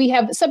 we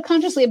have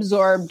subconsciously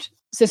absorbed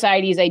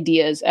society's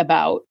ideas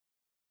about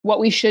what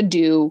we should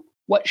do,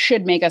 what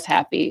should make us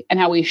happy, and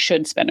how we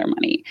should spend our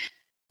money.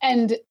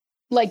 And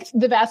like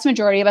the vast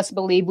majority of us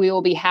believe we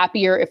will be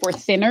happier if we're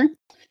thinner,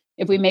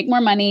 if we make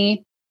more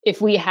money,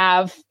 if we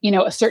have,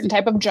 a certain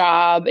type of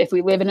job, if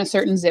we live in a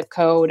certain zip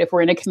code, if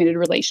we're in a committed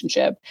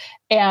relationship.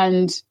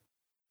 And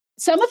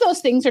some of those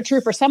things are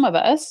true for some of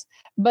us,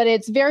 but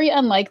it's very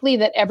unlikely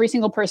that every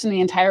single person in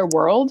the entire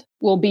world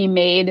will be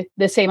made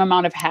the same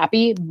amount of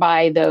happy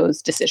by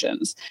those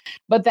decisions.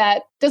 But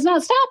that does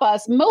not stop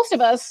us. Most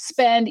of us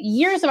spend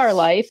years of our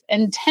life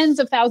and tens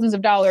of thousands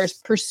of dollars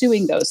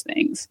pursuing those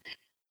things.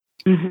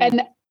 Mm-hmm.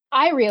 And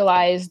I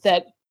realized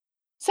that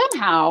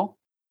somehow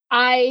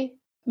I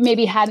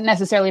maybe hadn't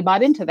necessarily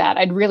bought into that.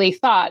 I'd really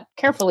thought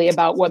carefully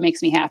about what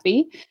makes me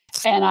happy.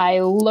 And I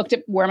looked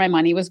at where my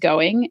money was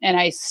going, and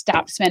I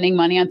stopped spending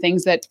money on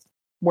things that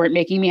weren't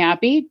making me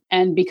happy.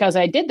 And because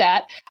I did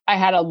that, I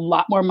had a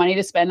lot more money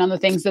to spend on the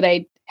things that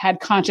I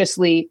had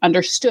consciously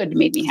understood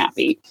made me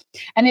happy.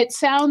 And it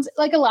sounds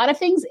like a lot of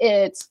things,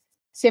 it's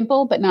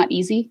simple, but not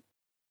easy.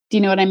 Do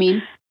you know what I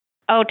mean?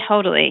 Oh,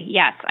 totally.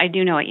 Yes, I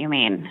do know what you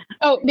mean.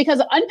 Oh,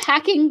 because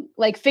unpacking,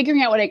 like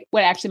figuring out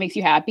what actually makes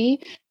you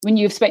happy when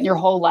you've spent your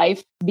whole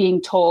life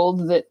being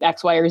told that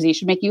X, Y, or Z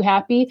should make you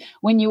happy,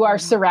 when you are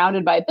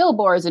surrounded by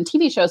billboards and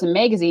TV shows and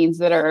magazines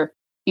that are,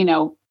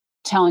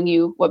 telling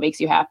you what makes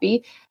you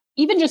happy,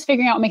 even just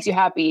figuring out what makes you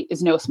happy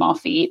is no small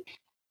feat.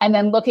 And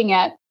then looking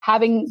at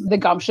having the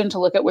gumption to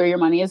look at where your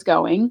money is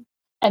going,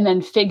 and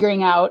then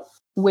figuring out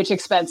which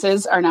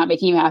expenses are not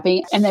making you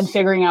happy, and then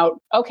figuring out,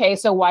 okay,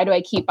 so why do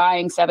I keep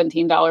buying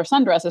 $17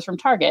 sundresses from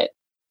Target?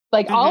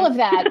 Like all of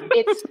that,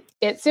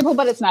 it's simple,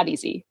 but it's not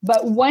easy.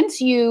 But once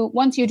you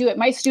do it,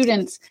 my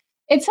students,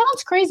 it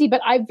sounds crazy,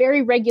 but I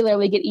very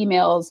regularly get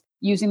emails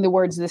using the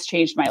words, "This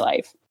changed my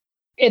life."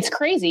 It's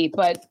crazy,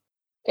 but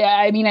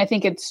I mean, I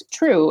think it's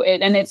true.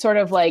 And it sort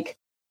of like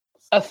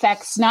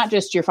affects not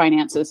just your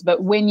finances,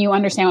 but when you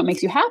understand what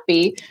makes you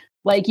happy,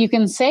 like you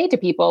can say to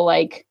people,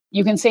 like,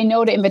 you can say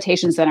no to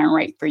invitations that aren't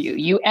right for you.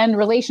 You end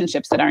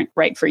relationships that aren't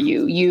right for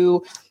you.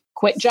 You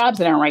quit jobs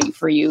that aren't right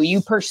for you.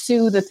 You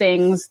pursue the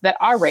things that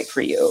are right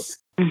for you.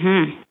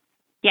 Mm-hmm.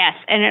 Yes.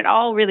 And it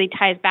all really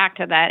ties back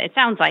to that. It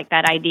sounds like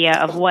that idea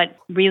of what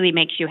really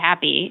makes you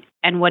happy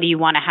and what do you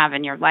want to have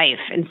in your life,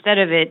 instead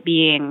of it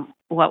being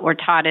what we're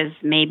taught is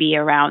maybe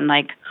around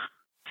like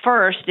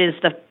first is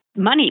the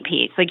money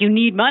piece. Like you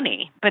need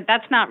money, but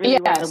that's not really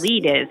where the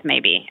lead is,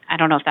 maybe. I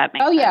don't know if that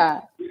makes sense.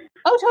 Yeah.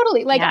 Oh,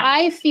 totally. Like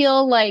I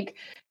feel like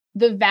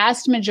the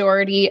vast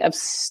majority of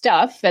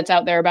stuff that's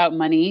out there about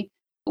money,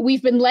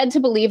 we've been led to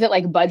believe that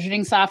like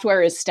budgeting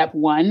software is step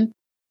one.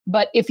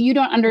 But if you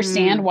don't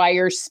understand why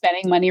you're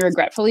spending money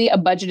regretfully, a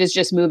budget is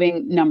just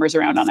moving numbers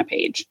around on a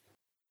page.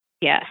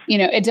 Yeah. You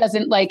know, it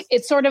doesn't like,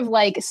 it's sort of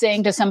like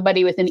saying to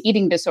somebody with an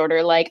eating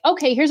disorder, like,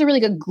 okay, here's a really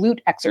good glute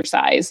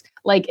exercise.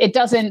 Like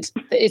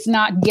it's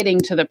not getting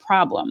to the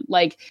problem.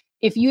 Like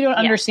if you don't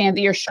understand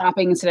that you're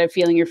shopping instead of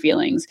feeling your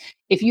feelings,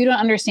 if you don't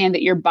understand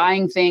that you're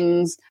buying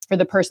things for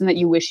the person that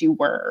you wish you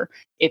were,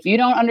 if you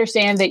don't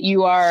understand that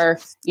you are,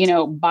 you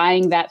know,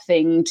 buying that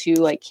thing to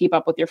like keep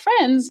up with your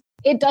friends,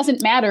 it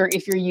doesn't matter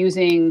if you're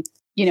using,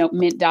 you know,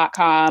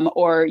 mint.com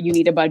or you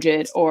need a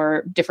budget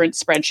or different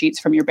spreadsheets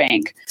from your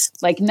bank.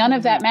 Like none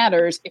of that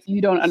matters if you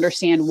don't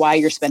understand why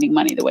you're spending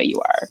money the way you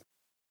are.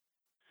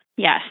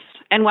 Yes.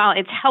 And while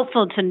it's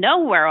helpful to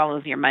know where all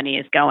of your money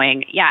is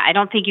going, I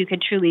don't think you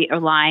could truly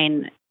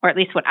align, or at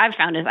least what I've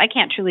found is I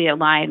can't truly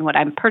align what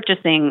I'm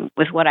purchasing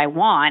with what I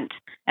want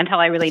until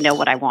I really know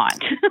what I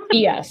want.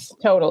 Yes,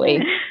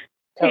 totally.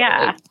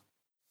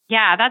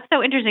 Yeah, that's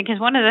so interesting because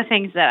one of the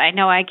things that I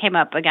know I came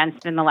up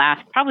against in the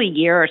last probably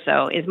year or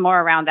so is more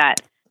around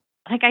that.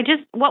 Like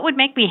what would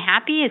make me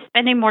happy is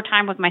spending more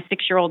time with my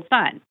 6-year-old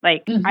son.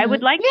 Like I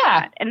would like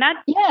that. And that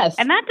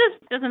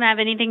just doesn't have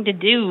anything to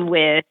do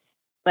with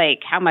like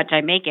how much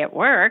I make at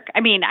work. I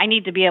mean, I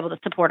need to be able to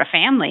support a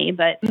family,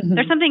 but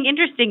there's something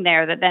interesting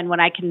there that then when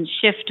I can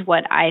shift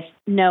what I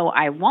know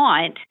I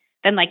want,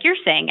 then like you're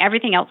saying,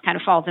 everything else kind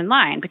of falls in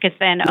line because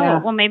then,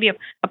 maybe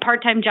a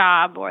part-time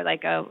job or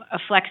like a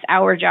flex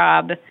hour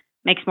job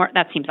makes more,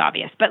 that seems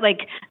obvious, but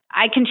like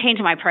I can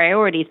change my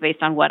priorities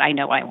based on what I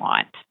know I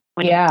want,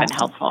 which has been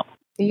helpful.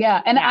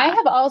 Yeah. And I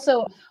have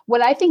also,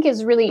 what I think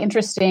is really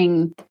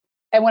interesting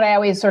and what I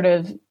always sort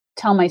of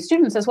tell my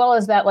students as well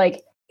is that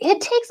like, it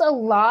takes a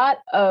lot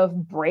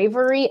of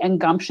bravery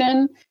and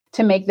gumption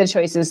to make the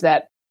choices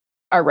that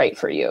are right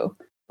for you.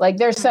 Like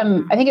there's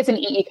some, I think it's an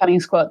E.E.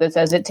 Cummings quote that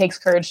says, it takes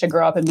courage to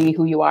grow up and be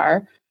who you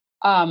are.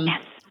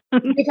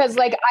 Because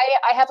like,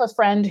 I have a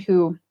friend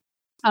who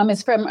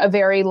is from a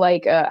very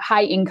like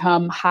high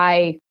income,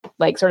 high,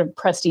 like sort of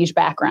prestige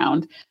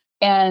background.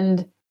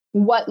 And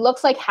what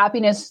looks like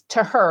happiness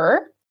to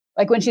her,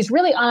 like when she's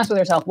really honest with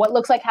herself, what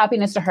looks like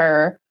happiness to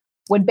her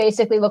would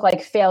basically look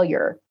like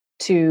failure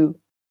to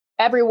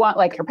everyone,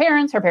 like her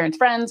parents'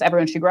 friends,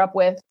 everyone she grew up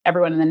with,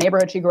 everyone in the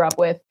neighborhood she grew up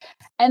with.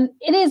 And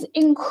it is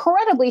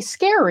incredibly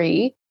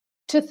scary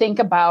to think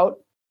about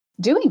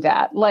doing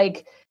that.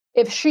 Like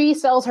if she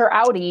sells her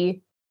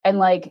Audi and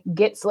like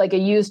gets like a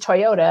used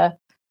Toyota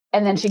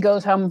and then she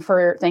goes home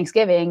for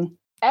Thanksgiving,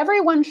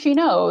 everyone she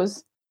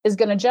knows is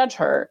going to judge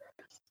her.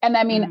 And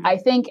I mean, I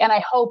think, and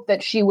I hope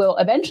that she will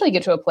eventually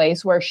get to a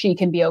place where she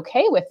can be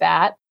okay with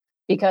that.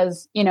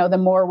 Because, you know, the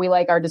more we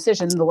like our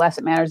decisions, the less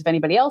it matters if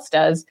anybody else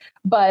does.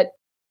 But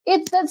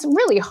that's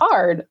really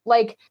hard.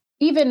 Like,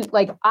 even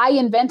like I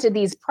invented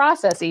these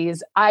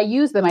processes, I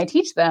use them, I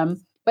teach them.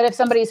 But if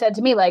somebody said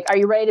to me, like, are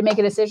you ready to make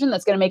a decision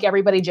that's going to make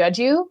everybody judge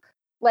you?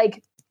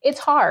 Like, it's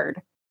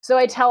hard. So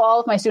I tell all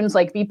of my students,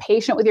 like, be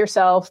patient with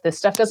yourself. This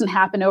stuff doesn't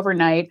happen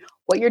overnight.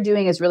 What you're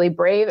doing is really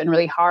brave and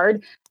really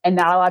hard. And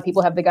not a lot of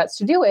people have the guts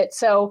to do it.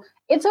 So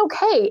it's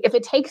okay if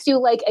it takes you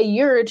like a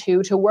year or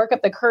two to work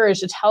up the courage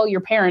to tell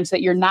your parents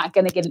that you're not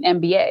going to get an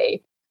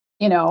MBA,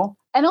 you know?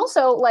 And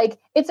also like,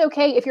 it's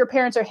okay if your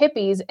parents are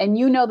hippies and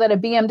you know that a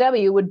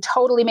BMW would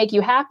totally make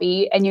you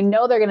happy and you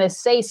know they're going to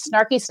say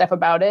snarky stuff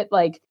about it.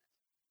 Like,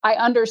 I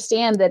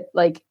understand that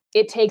like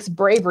it takes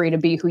bravery to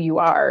be who you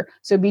are.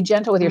 So be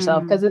gentle with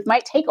yourself because it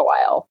might take a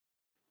while.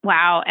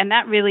 Wow. And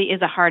that really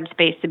is a hard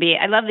space to be.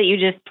 I love that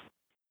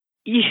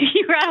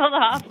you rattled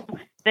off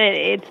that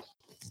it's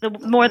the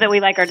more that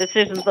we like our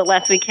decisions, the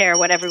less we care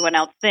what everyone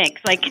else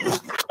thinks. Like,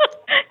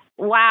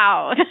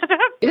 wow.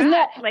 Isn't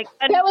that like,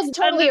 that was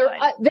totally,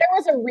 there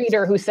was a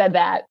reader who said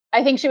that.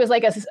 I think she was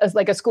like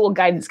a school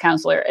guidance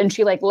counselor and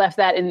she like left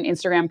that in an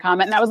Instagram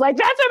comment. And I was like,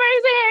 that's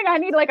amazing. I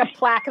need like a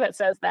plaque that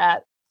says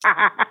that.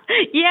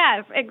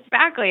 Yes,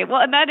 exactly.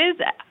 Well, and that is,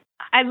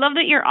 I love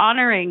that you're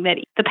honoring that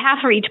the path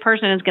for each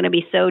person is going to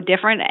be so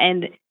different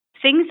and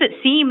things that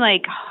seem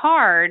like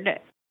hard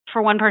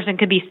for one person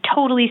could be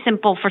totally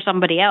simple for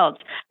somebody else.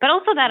 But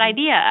also that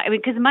idea, I mean,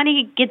 because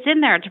money gets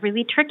in there, it's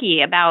really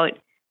tricky about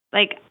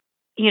like,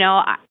 you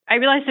know, I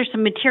realize there's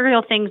some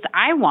material things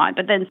I want,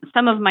 but then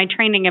some of my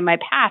training in my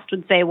past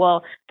would say,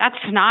 well, that's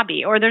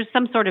snobby, or there's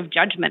some sort of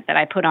judgment that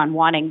I put on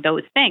wanting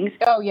those things.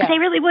 Oh, yeah. But they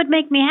really would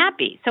make me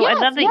happy. So yes,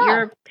 I love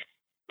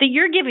that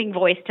you're giving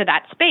voice to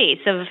that space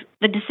of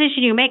the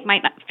decision you make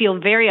might not feel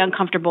very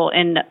uncomfortable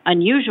and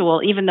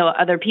unusual, even though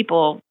other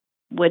people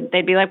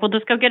they'd be like, well,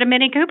 just go get a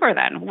Mini Cooper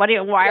then.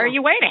 Why are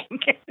you waiting?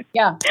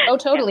 Yeah. Oh,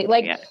 totally.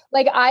 Like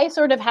I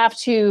sort of have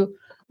to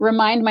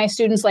remind my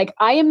students, like,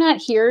 I am not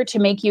here to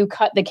make you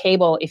cut the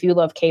cable if you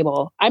love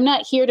cable. I'm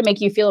not here to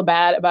make you feel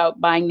bad about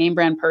buying name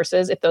brand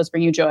purses if those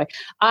bring you joy.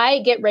 I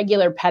get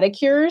regular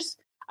pedicures.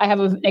 I have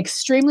an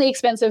extremely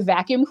expensive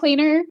vacuum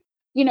cleaner.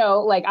 You know,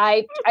 like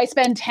I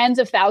spend tens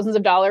of thousands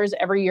of dollars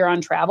every year on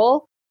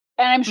travel.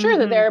 And I'm sure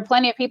that there are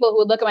plenty of people who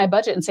would look at my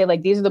budget and say,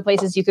 like, these are the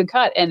places you could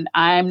cut, and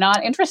I'm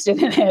not interested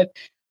in it.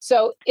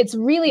 So it's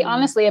really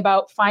honestly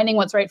about finding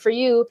what's right for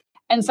you.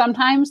 And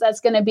sometimes that's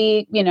going to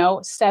be, you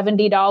know,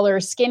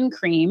 $70 skin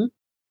cream.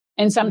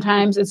 And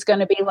sometimes it's going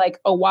to be like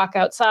a walk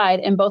outside.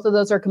 And both of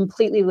those are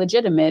completely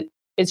legitimate.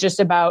 It's just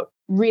about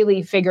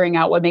really figuring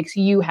out what makes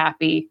you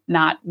happy,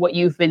 not what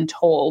you've been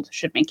told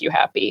should make you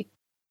happy.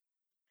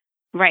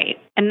 Right.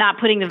 And not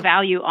putting the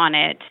value on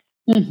it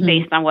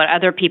based on what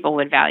other people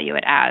would value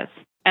it as.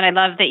 And I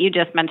love that you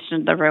just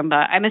mentioned the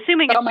Roomba. I'm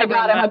assuming it's oh my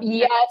God, I'm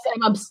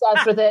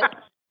obsessed with it.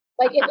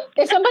 Like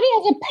if somebody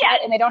has a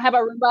pet and they don't have a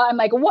Roomba, I'm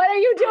like, what are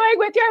you doing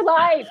with your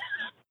life?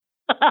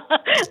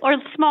 Or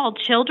small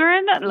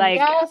children.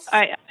 Like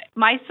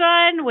my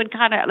son would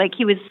kind of like,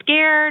 he was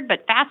scared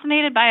but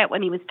fascinated by it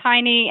when he was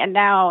tiny. And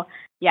now,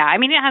 yeah, I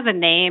mean, it has a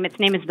name. Its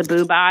name is the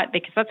Boobot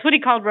because that's what he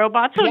called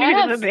robots when he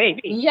was a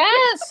baby.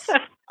 Yes.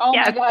 Oh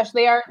my gosh,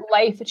 they are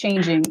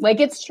life-changing. Like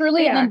it's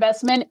truly an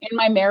investment in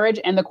my marriage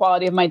and the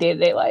quality of my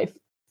day-to-day life.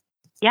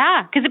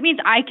 Yeah, because it means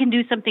I can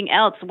do something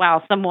else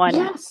while someone,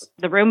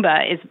 the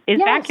Roomba, is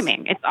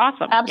vacuuming. It's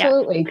awesome.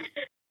 Absolutely.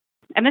 Yeah.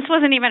 And this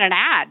wasn't even an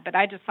ad, but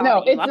I just saw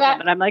that you loved them.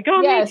 And I'm like, oh,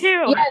 me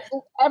too. Yes,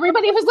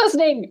 everybody who's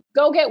listening,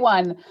 go get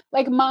one.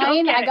 Like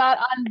mine, I got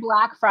on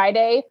Black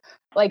Friday,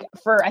 like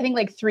for, I think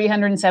like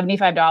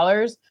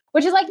 $375,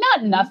 which is like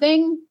not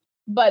nothing,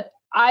 but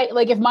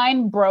if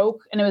mine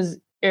broke and it was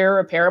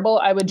irreparable,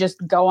 I would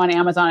just go on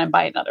Amazon and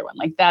buy another one.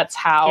 Like that's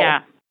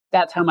how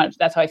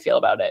I feel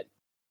about it.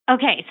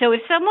 Okay. So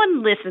if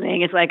someone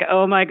listening is like,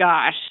 oh my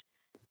gosh,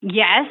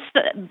 yes,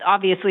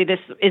 obviously this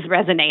is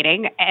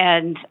resonating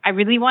and I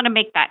really want to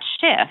make that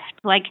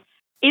shift. Like,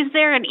 is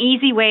there an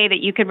easy way that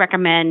you could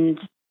recommend,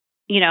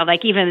 you know,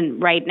 like even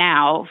right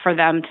now for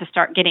them to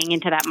start getting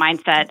into that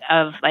mindset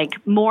of like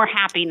more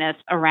happiness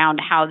around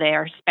how they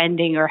are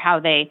spending or how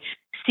they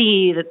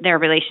see their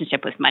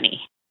relationship with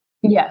money?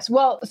 Yes.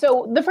 Well,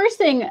 so the first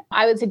thing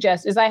I would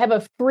suggest is I have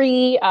a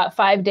free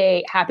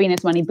 5-day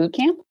happiness money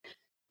bootcamp.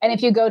 And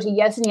if you go to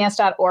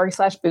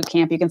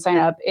yesandyes.org/bootcamp, you can sign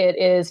up. It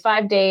is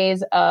 5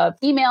 days of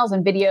emails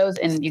and videos,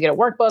 and you get a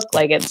workbook.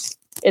 Like it's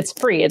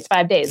free. It's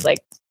 5 days. Like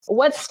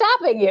what's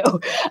stopping you?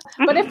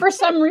 But if for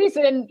some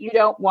reason you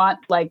don't want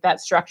like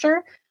that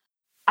structure,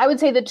 I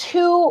would say the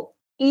two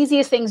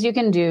easiest things you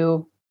can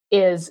do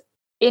is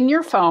in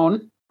your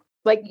phone.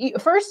 Like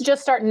first,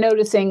 just start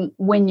noticing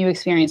when you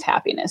experience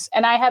happiness.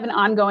 And I have an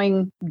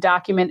ongoing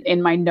document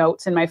in my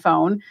notes in my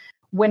phone.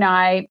 When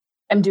I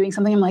am doing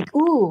something, I'm like,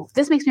 ooh,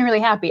 this makes me really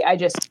happy. I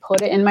just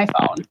put it in my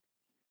phone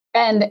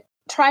and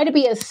try to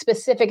be as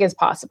specific as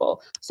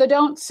possible. So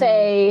don't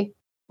say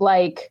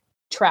like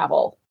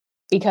travel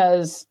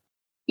because,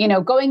 you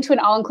know, going to an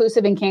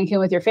all-inclusive in Cancun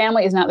with your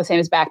family is not the same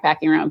as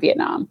backpacking around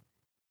Vietnam.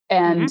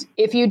 And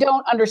if you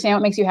don't understand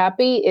what makes you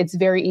happy, it's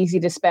very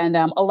easy to spend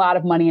a lot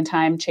of money and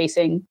time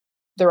chasing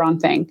the wrong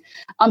thing.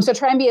 So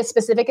try and be as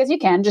specific as you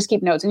can. Just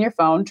keep notes in your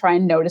phone. Try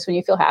and notice when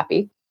you feel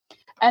happy.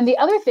 And the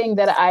other thing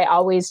that I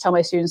always tell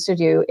my students to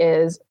do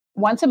is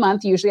once a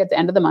month, usually at the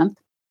end of the month,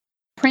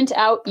 print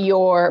out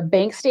your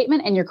bank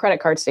statement and your credit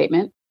card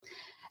statement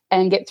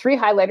and get 3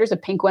 highlighters, a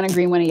pink one, a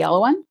green one, a yellow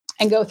one,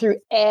 and go through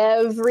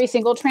every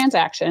single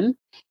transaction.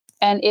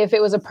 And if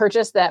it was a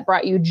purchase that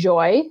brought you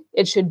joy,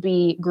 it should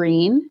be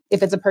green.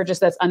 If it's a purchase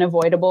that's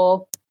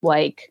unavoidable,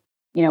 like,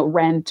 you know,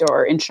 rent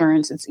or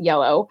insurance, it's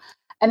yellow.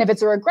 And if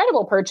it's a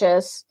regrettable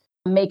purchase,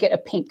 make it a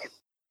pink.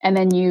 And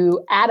then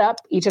you add up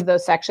each of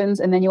those sections,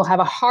 and then you'll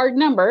have a hard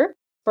number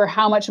for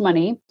how much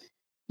money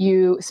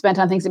you spent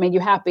on things that made you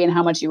happy and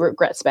how much you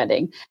regret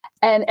spending.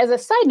 And as a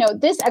side note,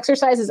 this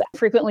exercise is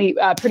frequently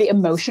pretty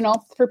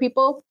emotional for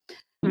people.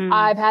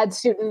 I've had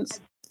students,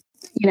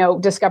 you know,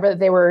 discover that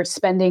they were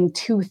spending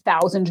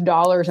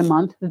 $2,000 a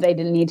month that they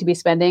didn't need to be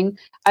spending.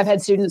 I've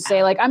had students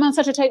say like, I'm on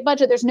such a tight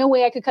budget, there's no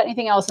way I could cut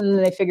anything else. And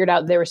then they figured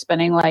out they were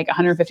spending like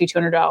 $150,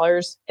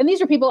 $200. And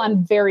these are people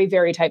on very,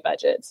 very tight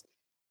budgets.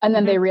 And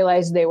then they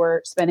realized they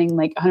were spending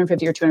like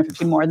 150 or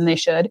 250 more than they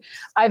should.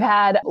 I've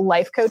had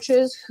life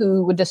coaches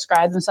who would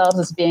describe themselves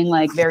as being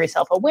like very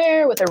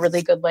self-aware with a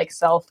really good like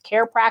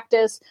self-care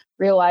practice,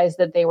 realize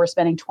that they were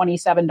spending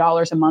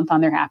 $27 a month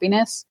on their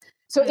happiness.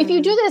 So if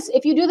you do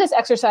this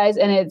exercise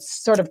and it's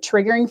sort of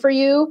triggering for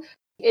you,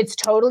 it's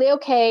totally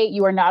okay.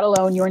 You are not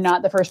alone. You are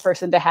not the first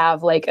person to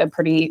have like a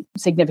pretty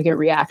significant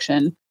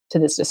reaction to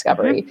this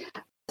discovery.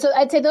 So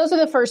I'd say those are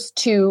the first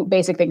 2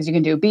 basic things you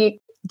can do.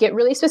 Get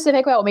really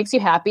specific about what makes you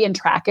happy and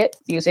track it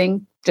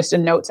using just a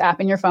notes app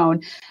in your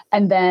phone,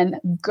 and then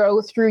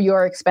go through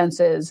your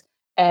expenses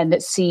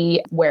and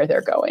see where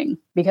they're going,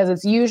 because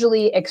it's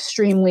usually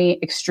extremely,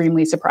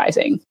 extremely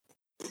surprising.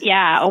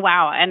 Yeah. Oh,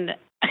 wow. And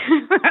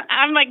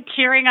I'm like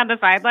cheering on the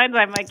sidelines.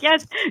 I'm like,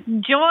 yes,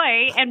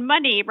 joy and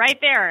money right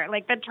there.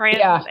 Like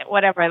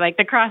whatever, like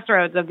the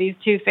crossroads of these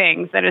 2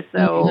 things. That is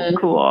so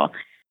cool.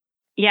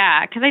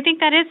 Yeah. Cause I think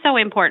that is so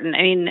important.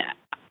 I mean,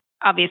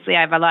 obviously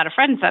I have a lot of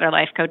friends that are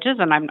life coaches,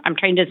 and I'm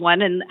trained as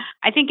one. And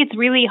I think it's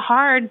really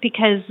hard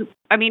because,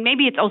 I mean,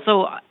 maybe it's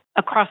also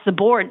across the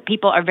board.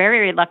 People are very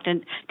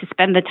reluctant to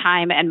spend the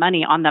time and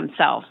money on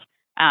themselves.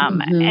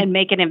 And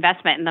make an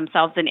investment in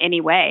themselves in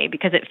any way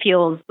because it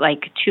feels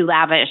like too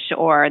lavish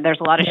or there's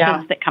a lot of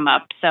shoulds that come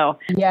up. So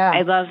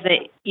I love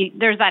that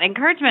there's that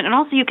encouragement. And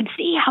also you can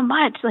see how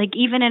much, like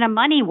even in a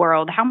money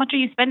world, how much are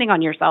you spending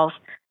on yourself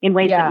in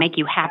ways that make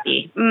you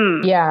happy?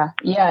 Yeah.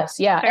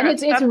 Yes. Yeah. And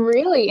it's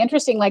really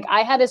interesting. Like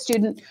I had a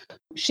student,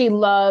 she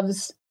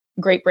loves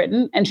Great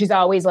Britain and she's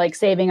always like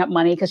saving up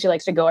money because she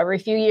likes to go every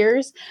few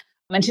years.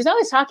 And she's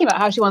always talking about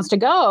how she wants to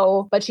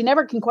go, but she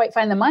never can quite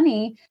find the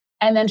money.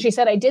 And then she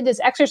said, I did this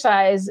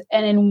exercise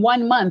and in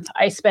 1 month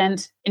I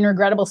spent in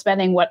regrettable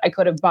spending what I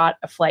could have bought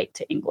a flight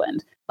to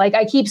England. Like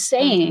I keep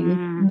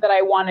saying that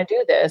I want to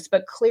do this,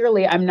 but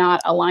clearly I'm not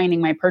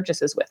aligning my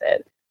purchases with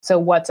it. So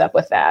what's up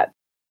with that?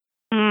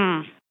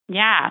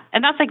 Yeah.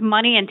 And that's like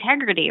money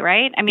integrity,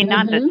 right? I mean,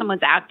 not that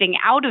someone's acting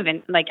out of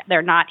it, like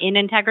they're not in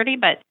integrity,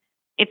 but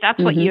if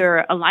that's what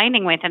you're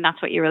aligning with and that's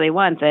what you really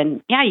want,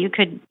 then you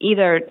could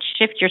either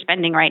shift your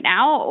spending right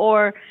now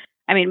or,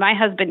 I mean, my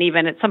husband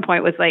even at some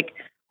point was like,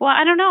 well,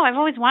 I don't know. I've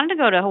always wanted to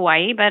go to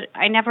Hawaii, but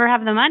I never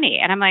have the money.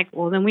 And I'm like,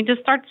 well, then we just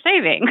start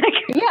saving.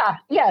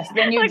 Yes.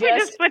 Then you like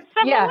just put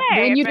some away.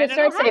 Then you just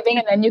start saving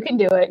and then you can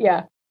do it.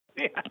 Yeah.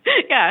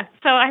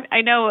 So I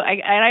know,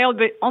 I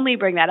only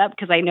bring that up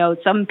because I know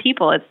some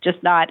people, it's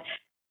just not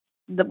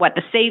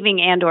the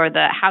saving and or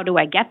the how do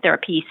I get there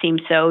piece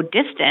seems so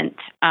distant.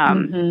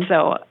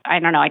 So I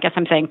don't know. I guess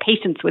I'm saying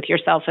patience with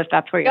yourself if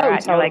that's where you're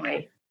at. Totally. You're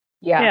like,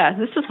 yeah,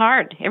 this is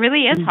hard. It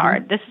really is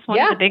hard. This is one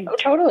of the big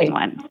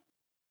ones.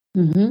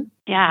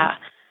 Yeah.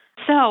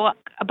 So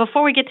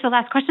before we get to the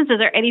last questions, is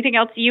there anything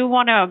else you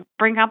want to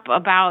bring up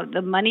about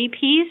the money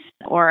piece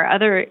or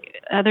other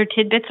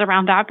tidbits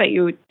around that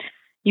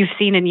you've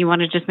seen and you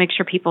want to just make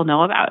sure people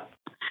know about?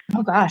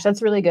 Oh gosh,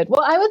 that's really good.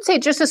 Well, I would say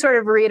just to sort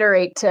of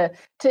reiterate to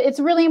it's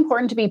really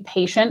important to be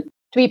patient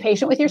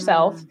with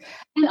yourself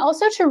and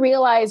also to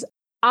realize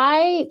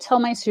I tell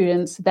my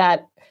students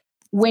that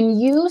when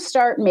you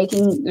start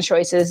making the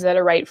choices that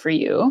are right for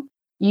you,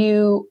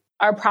 you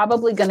are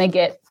probably going to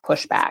get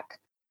pushback.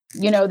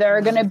 There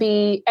are going to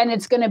be, and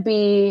it's going to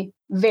be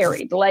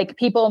varied. Like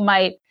people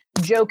might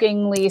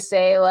jokingly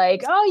say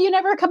like, oh, you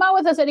never come out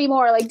with us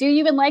anymore. Like, do you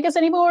even like us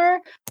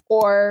anymore?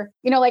 Or,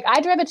 like I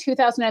drive a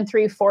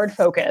 2003 Ford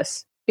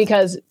Focus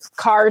because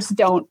cars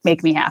don't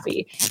make me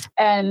happy.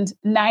 And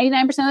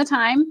 99% of the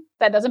time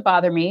that doesn't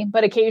bother me,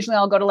 but occasionally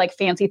I'll go to like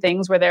fancy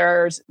things where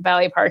there's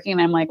valet parking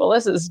and I'm like, well,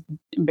 this is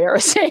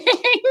embarrassing.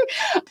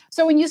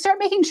 So when you start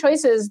making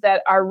choices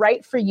that are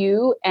right for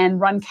you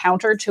and run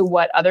counter to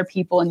what other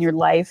people in your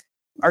life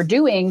are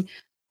doing,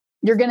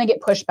 you're going to get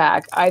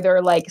pushback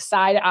either like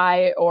side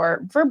eye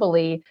or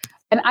verbally.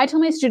 And I tell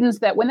my students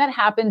that when that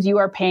happens, you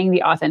are paying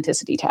the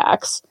authenticity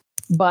tax.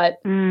 But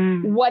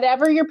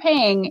whatever you're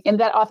paying in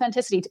that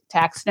authenticity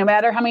tax, no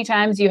matter how many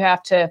times you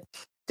have to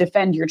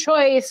defend your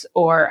choice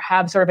or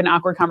have sort of an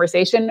awkward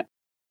conversation,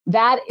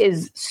 that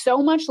is so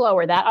much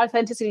lower. That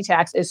authenticity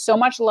tax is so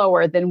much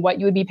lower than what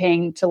you would be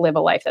paying to live a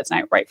life that's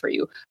not right for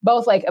you,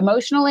 both like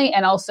emotionally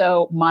and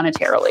also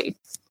monetarily.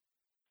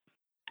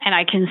 And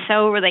I can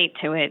so relate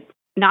to it.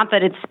 Not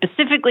that it's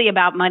specifically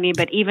about money,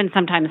 but even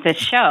sometimes this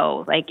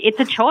show, like it's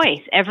a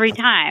choice every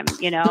time,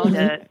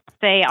 to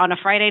say on a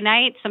Friday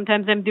night,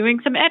 sometimes I'm doing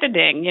some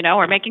editing,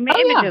 or making the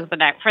images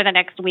for the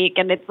next week.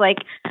 And it's like,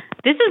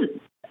 this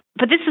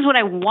is what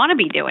I want to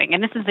be doing.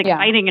 And this is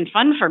exciting and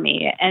fun for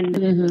me. And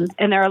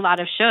and there are a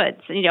lot of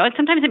shoulds, and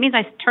sometimes it means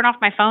I turn off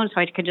my phone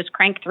so I can just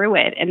crank through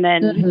it and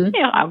then,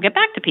 I'll get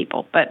back to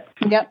people. But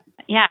I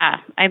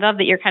love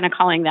that you're kind of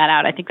calling that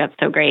out. I think that's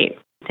so great.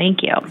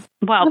 Thank you.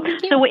 Well,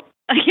 thank you.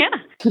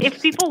 So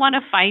if people want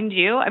to find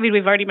you, I mean,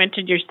 we've already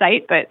mentioned your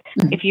site, but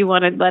if you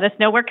want to let us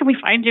know, where can we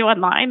find you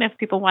online if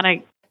people want to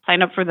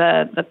sign up for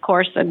the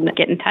course and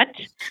get in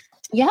touch?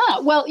 Yeah,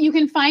 well, you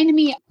can find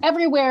me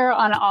everywhere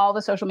on all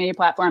the social media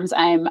platforms.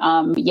 I'm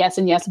Yes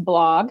and Yes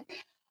blog.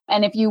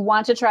 And if you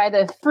want to try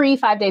the free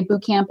 5-day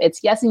bootcamp, it's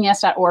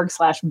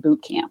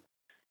yesandyes.org/bootcamp.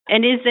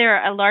 And is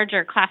there a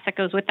larger class that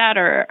goes with that,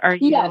 or are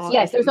you?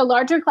 Yes. There's a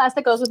larger class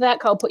that goes with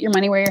that called Put Your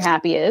Money Where Your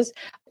Happy Is.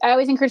 I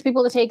always encourage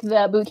people to take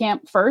the boot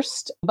camp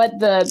first, but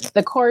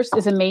the course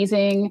is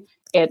amazing.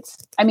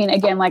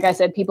 Again, like I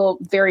said, people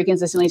very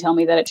consistently tell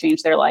me that it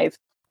changed their life.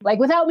 Like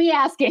without me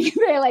asking,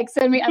 they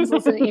send me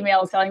unsolicited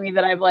emails telling me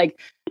that I've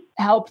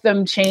helped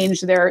them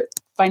change their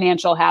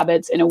financial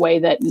habits in a way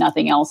that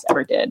nothing else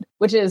ever did,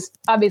 which is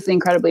obviously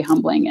incredibly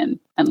humbling and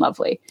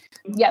lovely.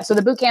 Yeah. So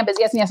the bootcamp is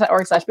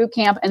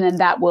yesandyes.org/bootcamp. And then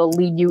that will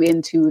lead you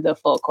into the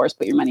full course,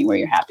 Put Your Money Where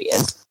Your Happy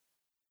Is.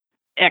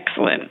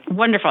 Excellent.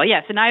 Wonderful.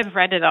 Yes. And I've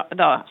read it,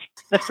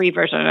 the free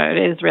version. It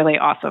is really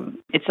awesome.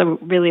 It's a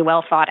really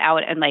well thought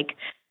out. And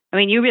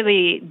you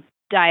really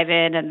dive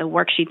in and the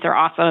worksheets are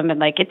awesome.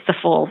 And it's a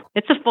full deal.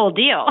 It's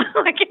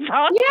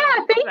awesome.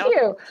 Yeah. Thank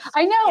you.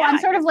 I know. Yeah. I'm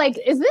sort of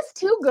is this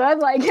too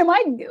good? Am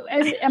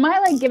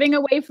I giving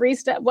away free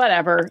stuff?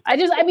 Whatever. I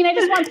just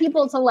want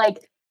people to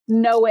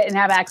know it and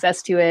have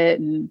access to it.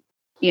 And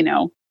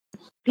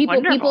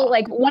People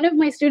like one of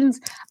my students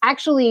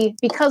actually,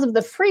 because of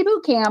the free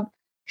boot camp,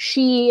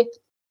 she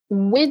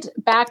went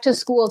back to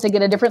school to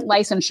get a different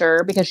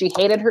licensure because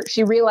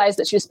she realized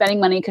that she was spending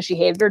money because she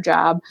hated her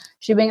job.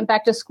 She went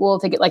back to school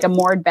to get like a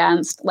more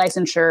advanced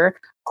licensure,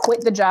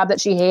 quit the job that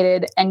she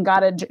hated, and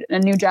got a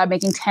new job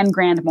making 10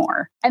 grand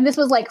more. And this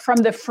was like from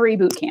the free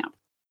boot camp.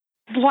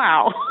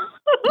 Wow.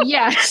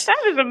 Yes.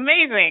 That is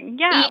amazing.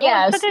 Yeah. Yes.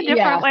 Well, it's such a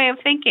different way of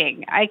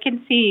thinking. I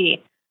can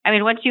see, I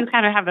mean, once you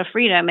kind of have the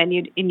freedom and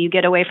you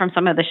get away from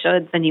some of the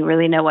shoulds and you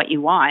really know what you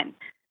want.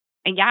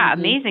 And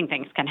amazing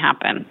things can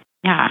happen.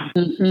 Yeah.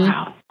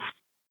 Wow.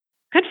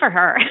 Good for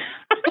her.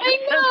 I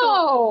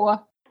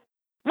know.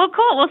 Well,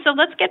 cool. Well, so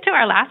let's get to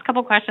our last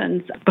couple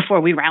questions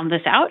before we round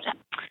this out.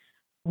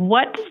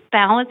 What does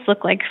balance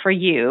look like for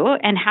you,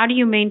 and how do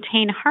you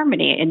maintain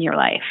harmony in your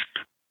life?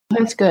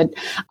 That's good.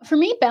 For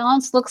me,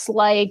 balance looks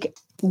like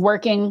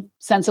working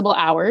sensible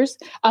hours.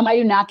 I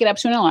do not get up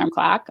to an alarm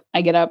clock.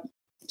 I get up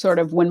sort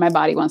of when my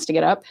body wants to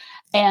get up.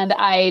 And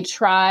I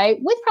try,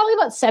 with probably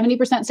about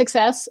 70%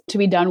 success, to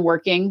be done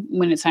working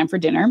when it's time for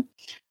dinner.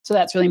 So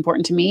that's really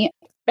important to me.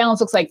 Balance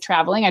looks like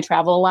traveling. I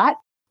travel a lot.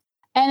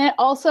 And it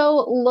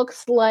also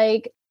looks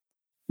like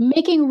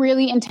making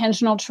really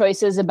intentional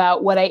choices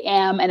about what I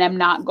am and am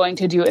not going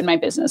to do in my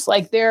business.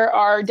 Like there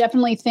are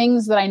definitely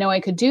things that I know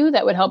I could do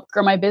that would help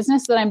grow my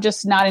business that I'm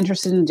just not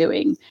interested in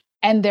doing.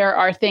 And there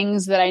are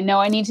things that I know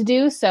I need to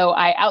do, so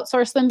I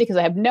outsource them because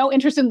I have no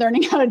interest in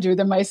learning how to do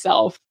them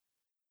myself.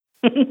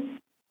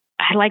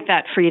 I like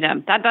that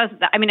freedom.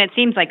 It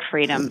seems like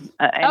freedom.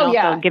 And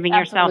also giving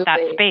yourself that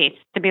space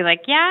to be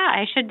like, yeah,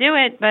 I should do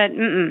it, but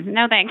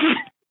no thanks.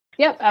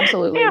 Yep,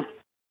 absolutely. Yeah.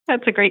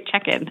 That's a great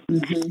check-in.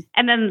 Mm-hmm.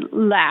 And then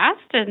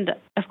last, and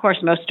of course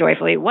most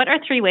joyfully, what are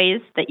 3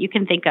 ways that you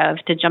can think of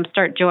to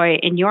jumpstart joy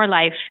in your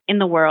life, in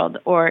the world,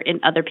 or in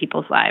other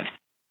people's lives?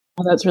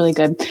 Oh, that's really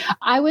good.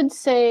 I would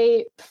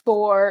say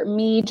for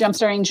me,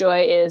 jumpstarting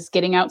joy is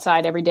getting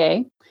outside every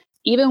day.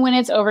 Even when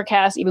it's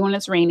overcast, even when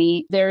it's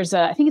rainy.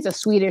 I think it's a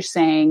Swedish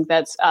saying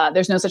that's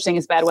there's no such thing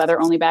as bad weather,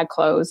 only bad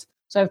clothes.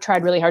 So I've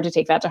tried really hard to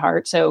take that to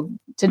heart. So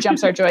to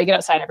jumpstart joy, get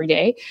outside every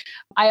day.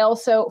 I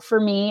also, for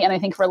me, and I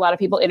think for a lot of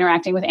people,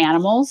 interacting with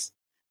animals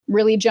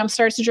really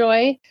jumpstarts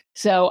joy.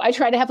 So I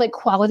try to have like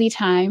quality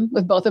time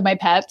with both of my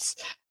pets.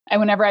 And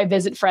whenever I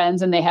visit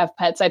friends and they have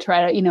pets, I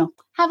try to,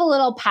 have a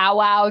little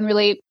powwow and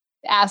really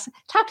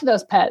talk to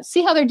those pets,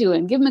 see how they're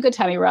doing, give them a good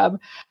tummy rub.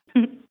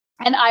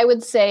 And I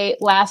would say,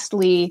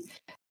 lastly,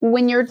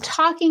 when you're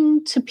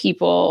talking to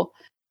people,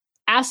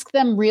 ask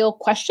them real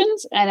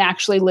questions and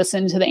actually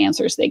listen to the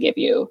answers they give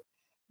you.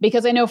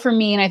 Because I know for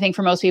me, and I think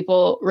for most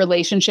people,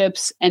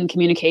 relationships and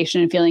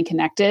communication and feeling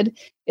connected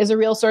is a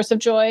real source of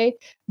joy.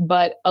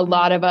 But a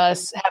lot of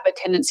us have a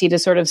tendency to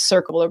sort of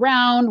circle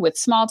around with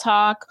small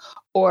talk,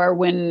 or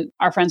when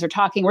our friends are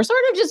talking, we're sort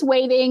of just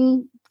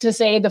waiting to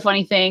say the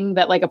funny thing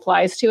that like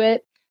applies to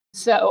it.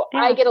 So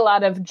I get a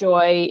lot of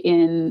joy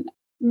in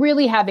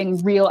really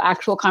having real,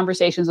 actual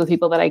conversations with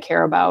people that I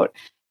care about,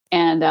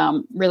 and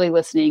really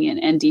listening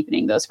and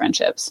deepening those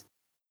friendships.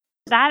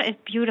 That is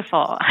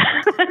beautiful.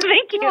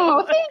 Thank you.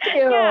 Oh, thank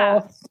you.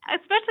 Yeah.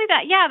 Especially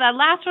that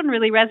last one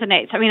really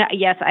resonates. I mean,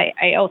 yes,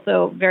 I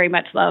also very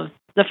much love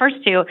the first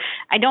two.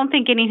 I don't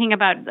think anything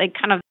about like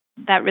kind of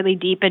that really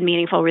deep and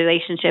meaningful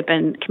relationship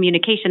and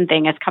communication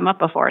thing has come up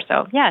before.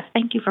 So yes,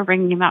 thank you for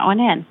bringing that one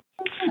in.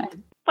 Okay.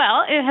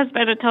 Well, it has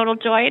been a total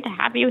joy to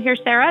have you here,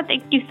 Sarah.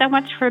 Thank you so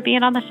much for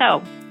being on the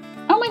show.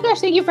 Oh my gosh,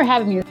 thank you for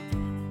having me.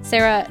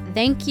 Sarah,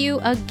 thank you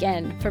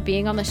again for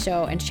being on the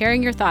show and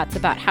sharing your thoughts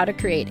about how to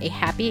create a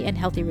happy and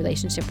healthy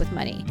relationship with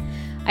money.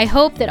 I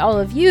hope that all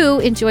of you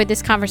enjoyed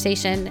this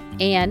conversation,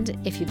 and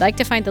if you'd like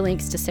to find the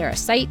links to Sarah's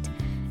site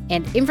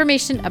and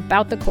information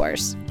about the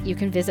course, you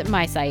can visit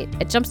my site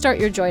at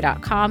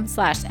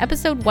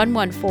jumpstartyourjoy.com/episode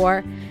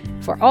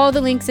 114 for all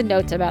the links and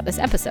notes about this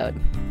episode.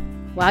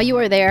 While you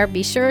are there,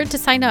 be sure to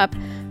sign up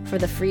for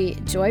the free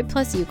Joy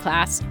Plus You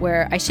class,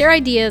 where I share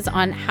ideas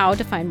on how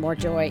to find more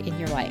joy in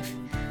your life.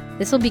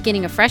 This will be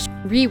getting a fresh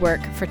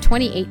rework for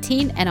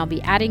 2018, and I'll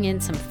be adding in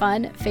some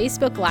fun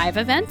Facebook Live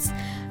events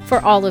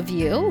for all of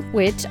you,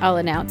 which I'll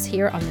announce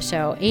here on the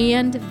show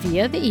and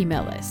via the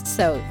email list.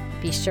 So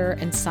be sure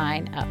and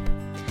sign up.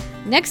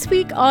 Next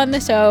week on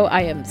the show,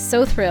 I am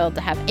so thrilled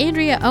to have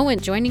Andrea Owen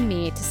joining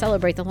me to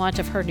celebrate the launch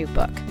of her new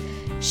book.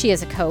 She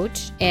is a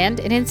coach and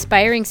an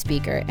inspiring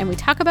speaker, and we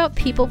talk about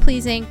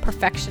people-pleasing,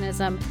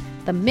 perfectionism,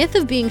 the myth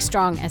of being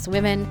strong as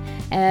women,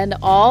 and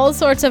all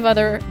sorts of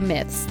other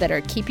myths that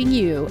are keeping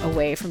you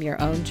away from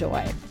your own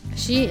joy.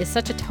 She is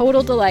such a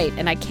total delight,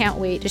 and I can't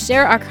wait to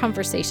share our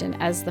conversation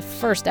as the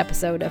first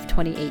episode of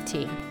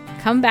 2018.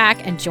 Come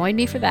back and join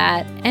me for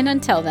that, and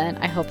until then,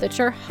 I hope that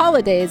your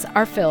holidays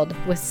are filled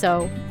with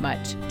so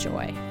much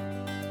joy.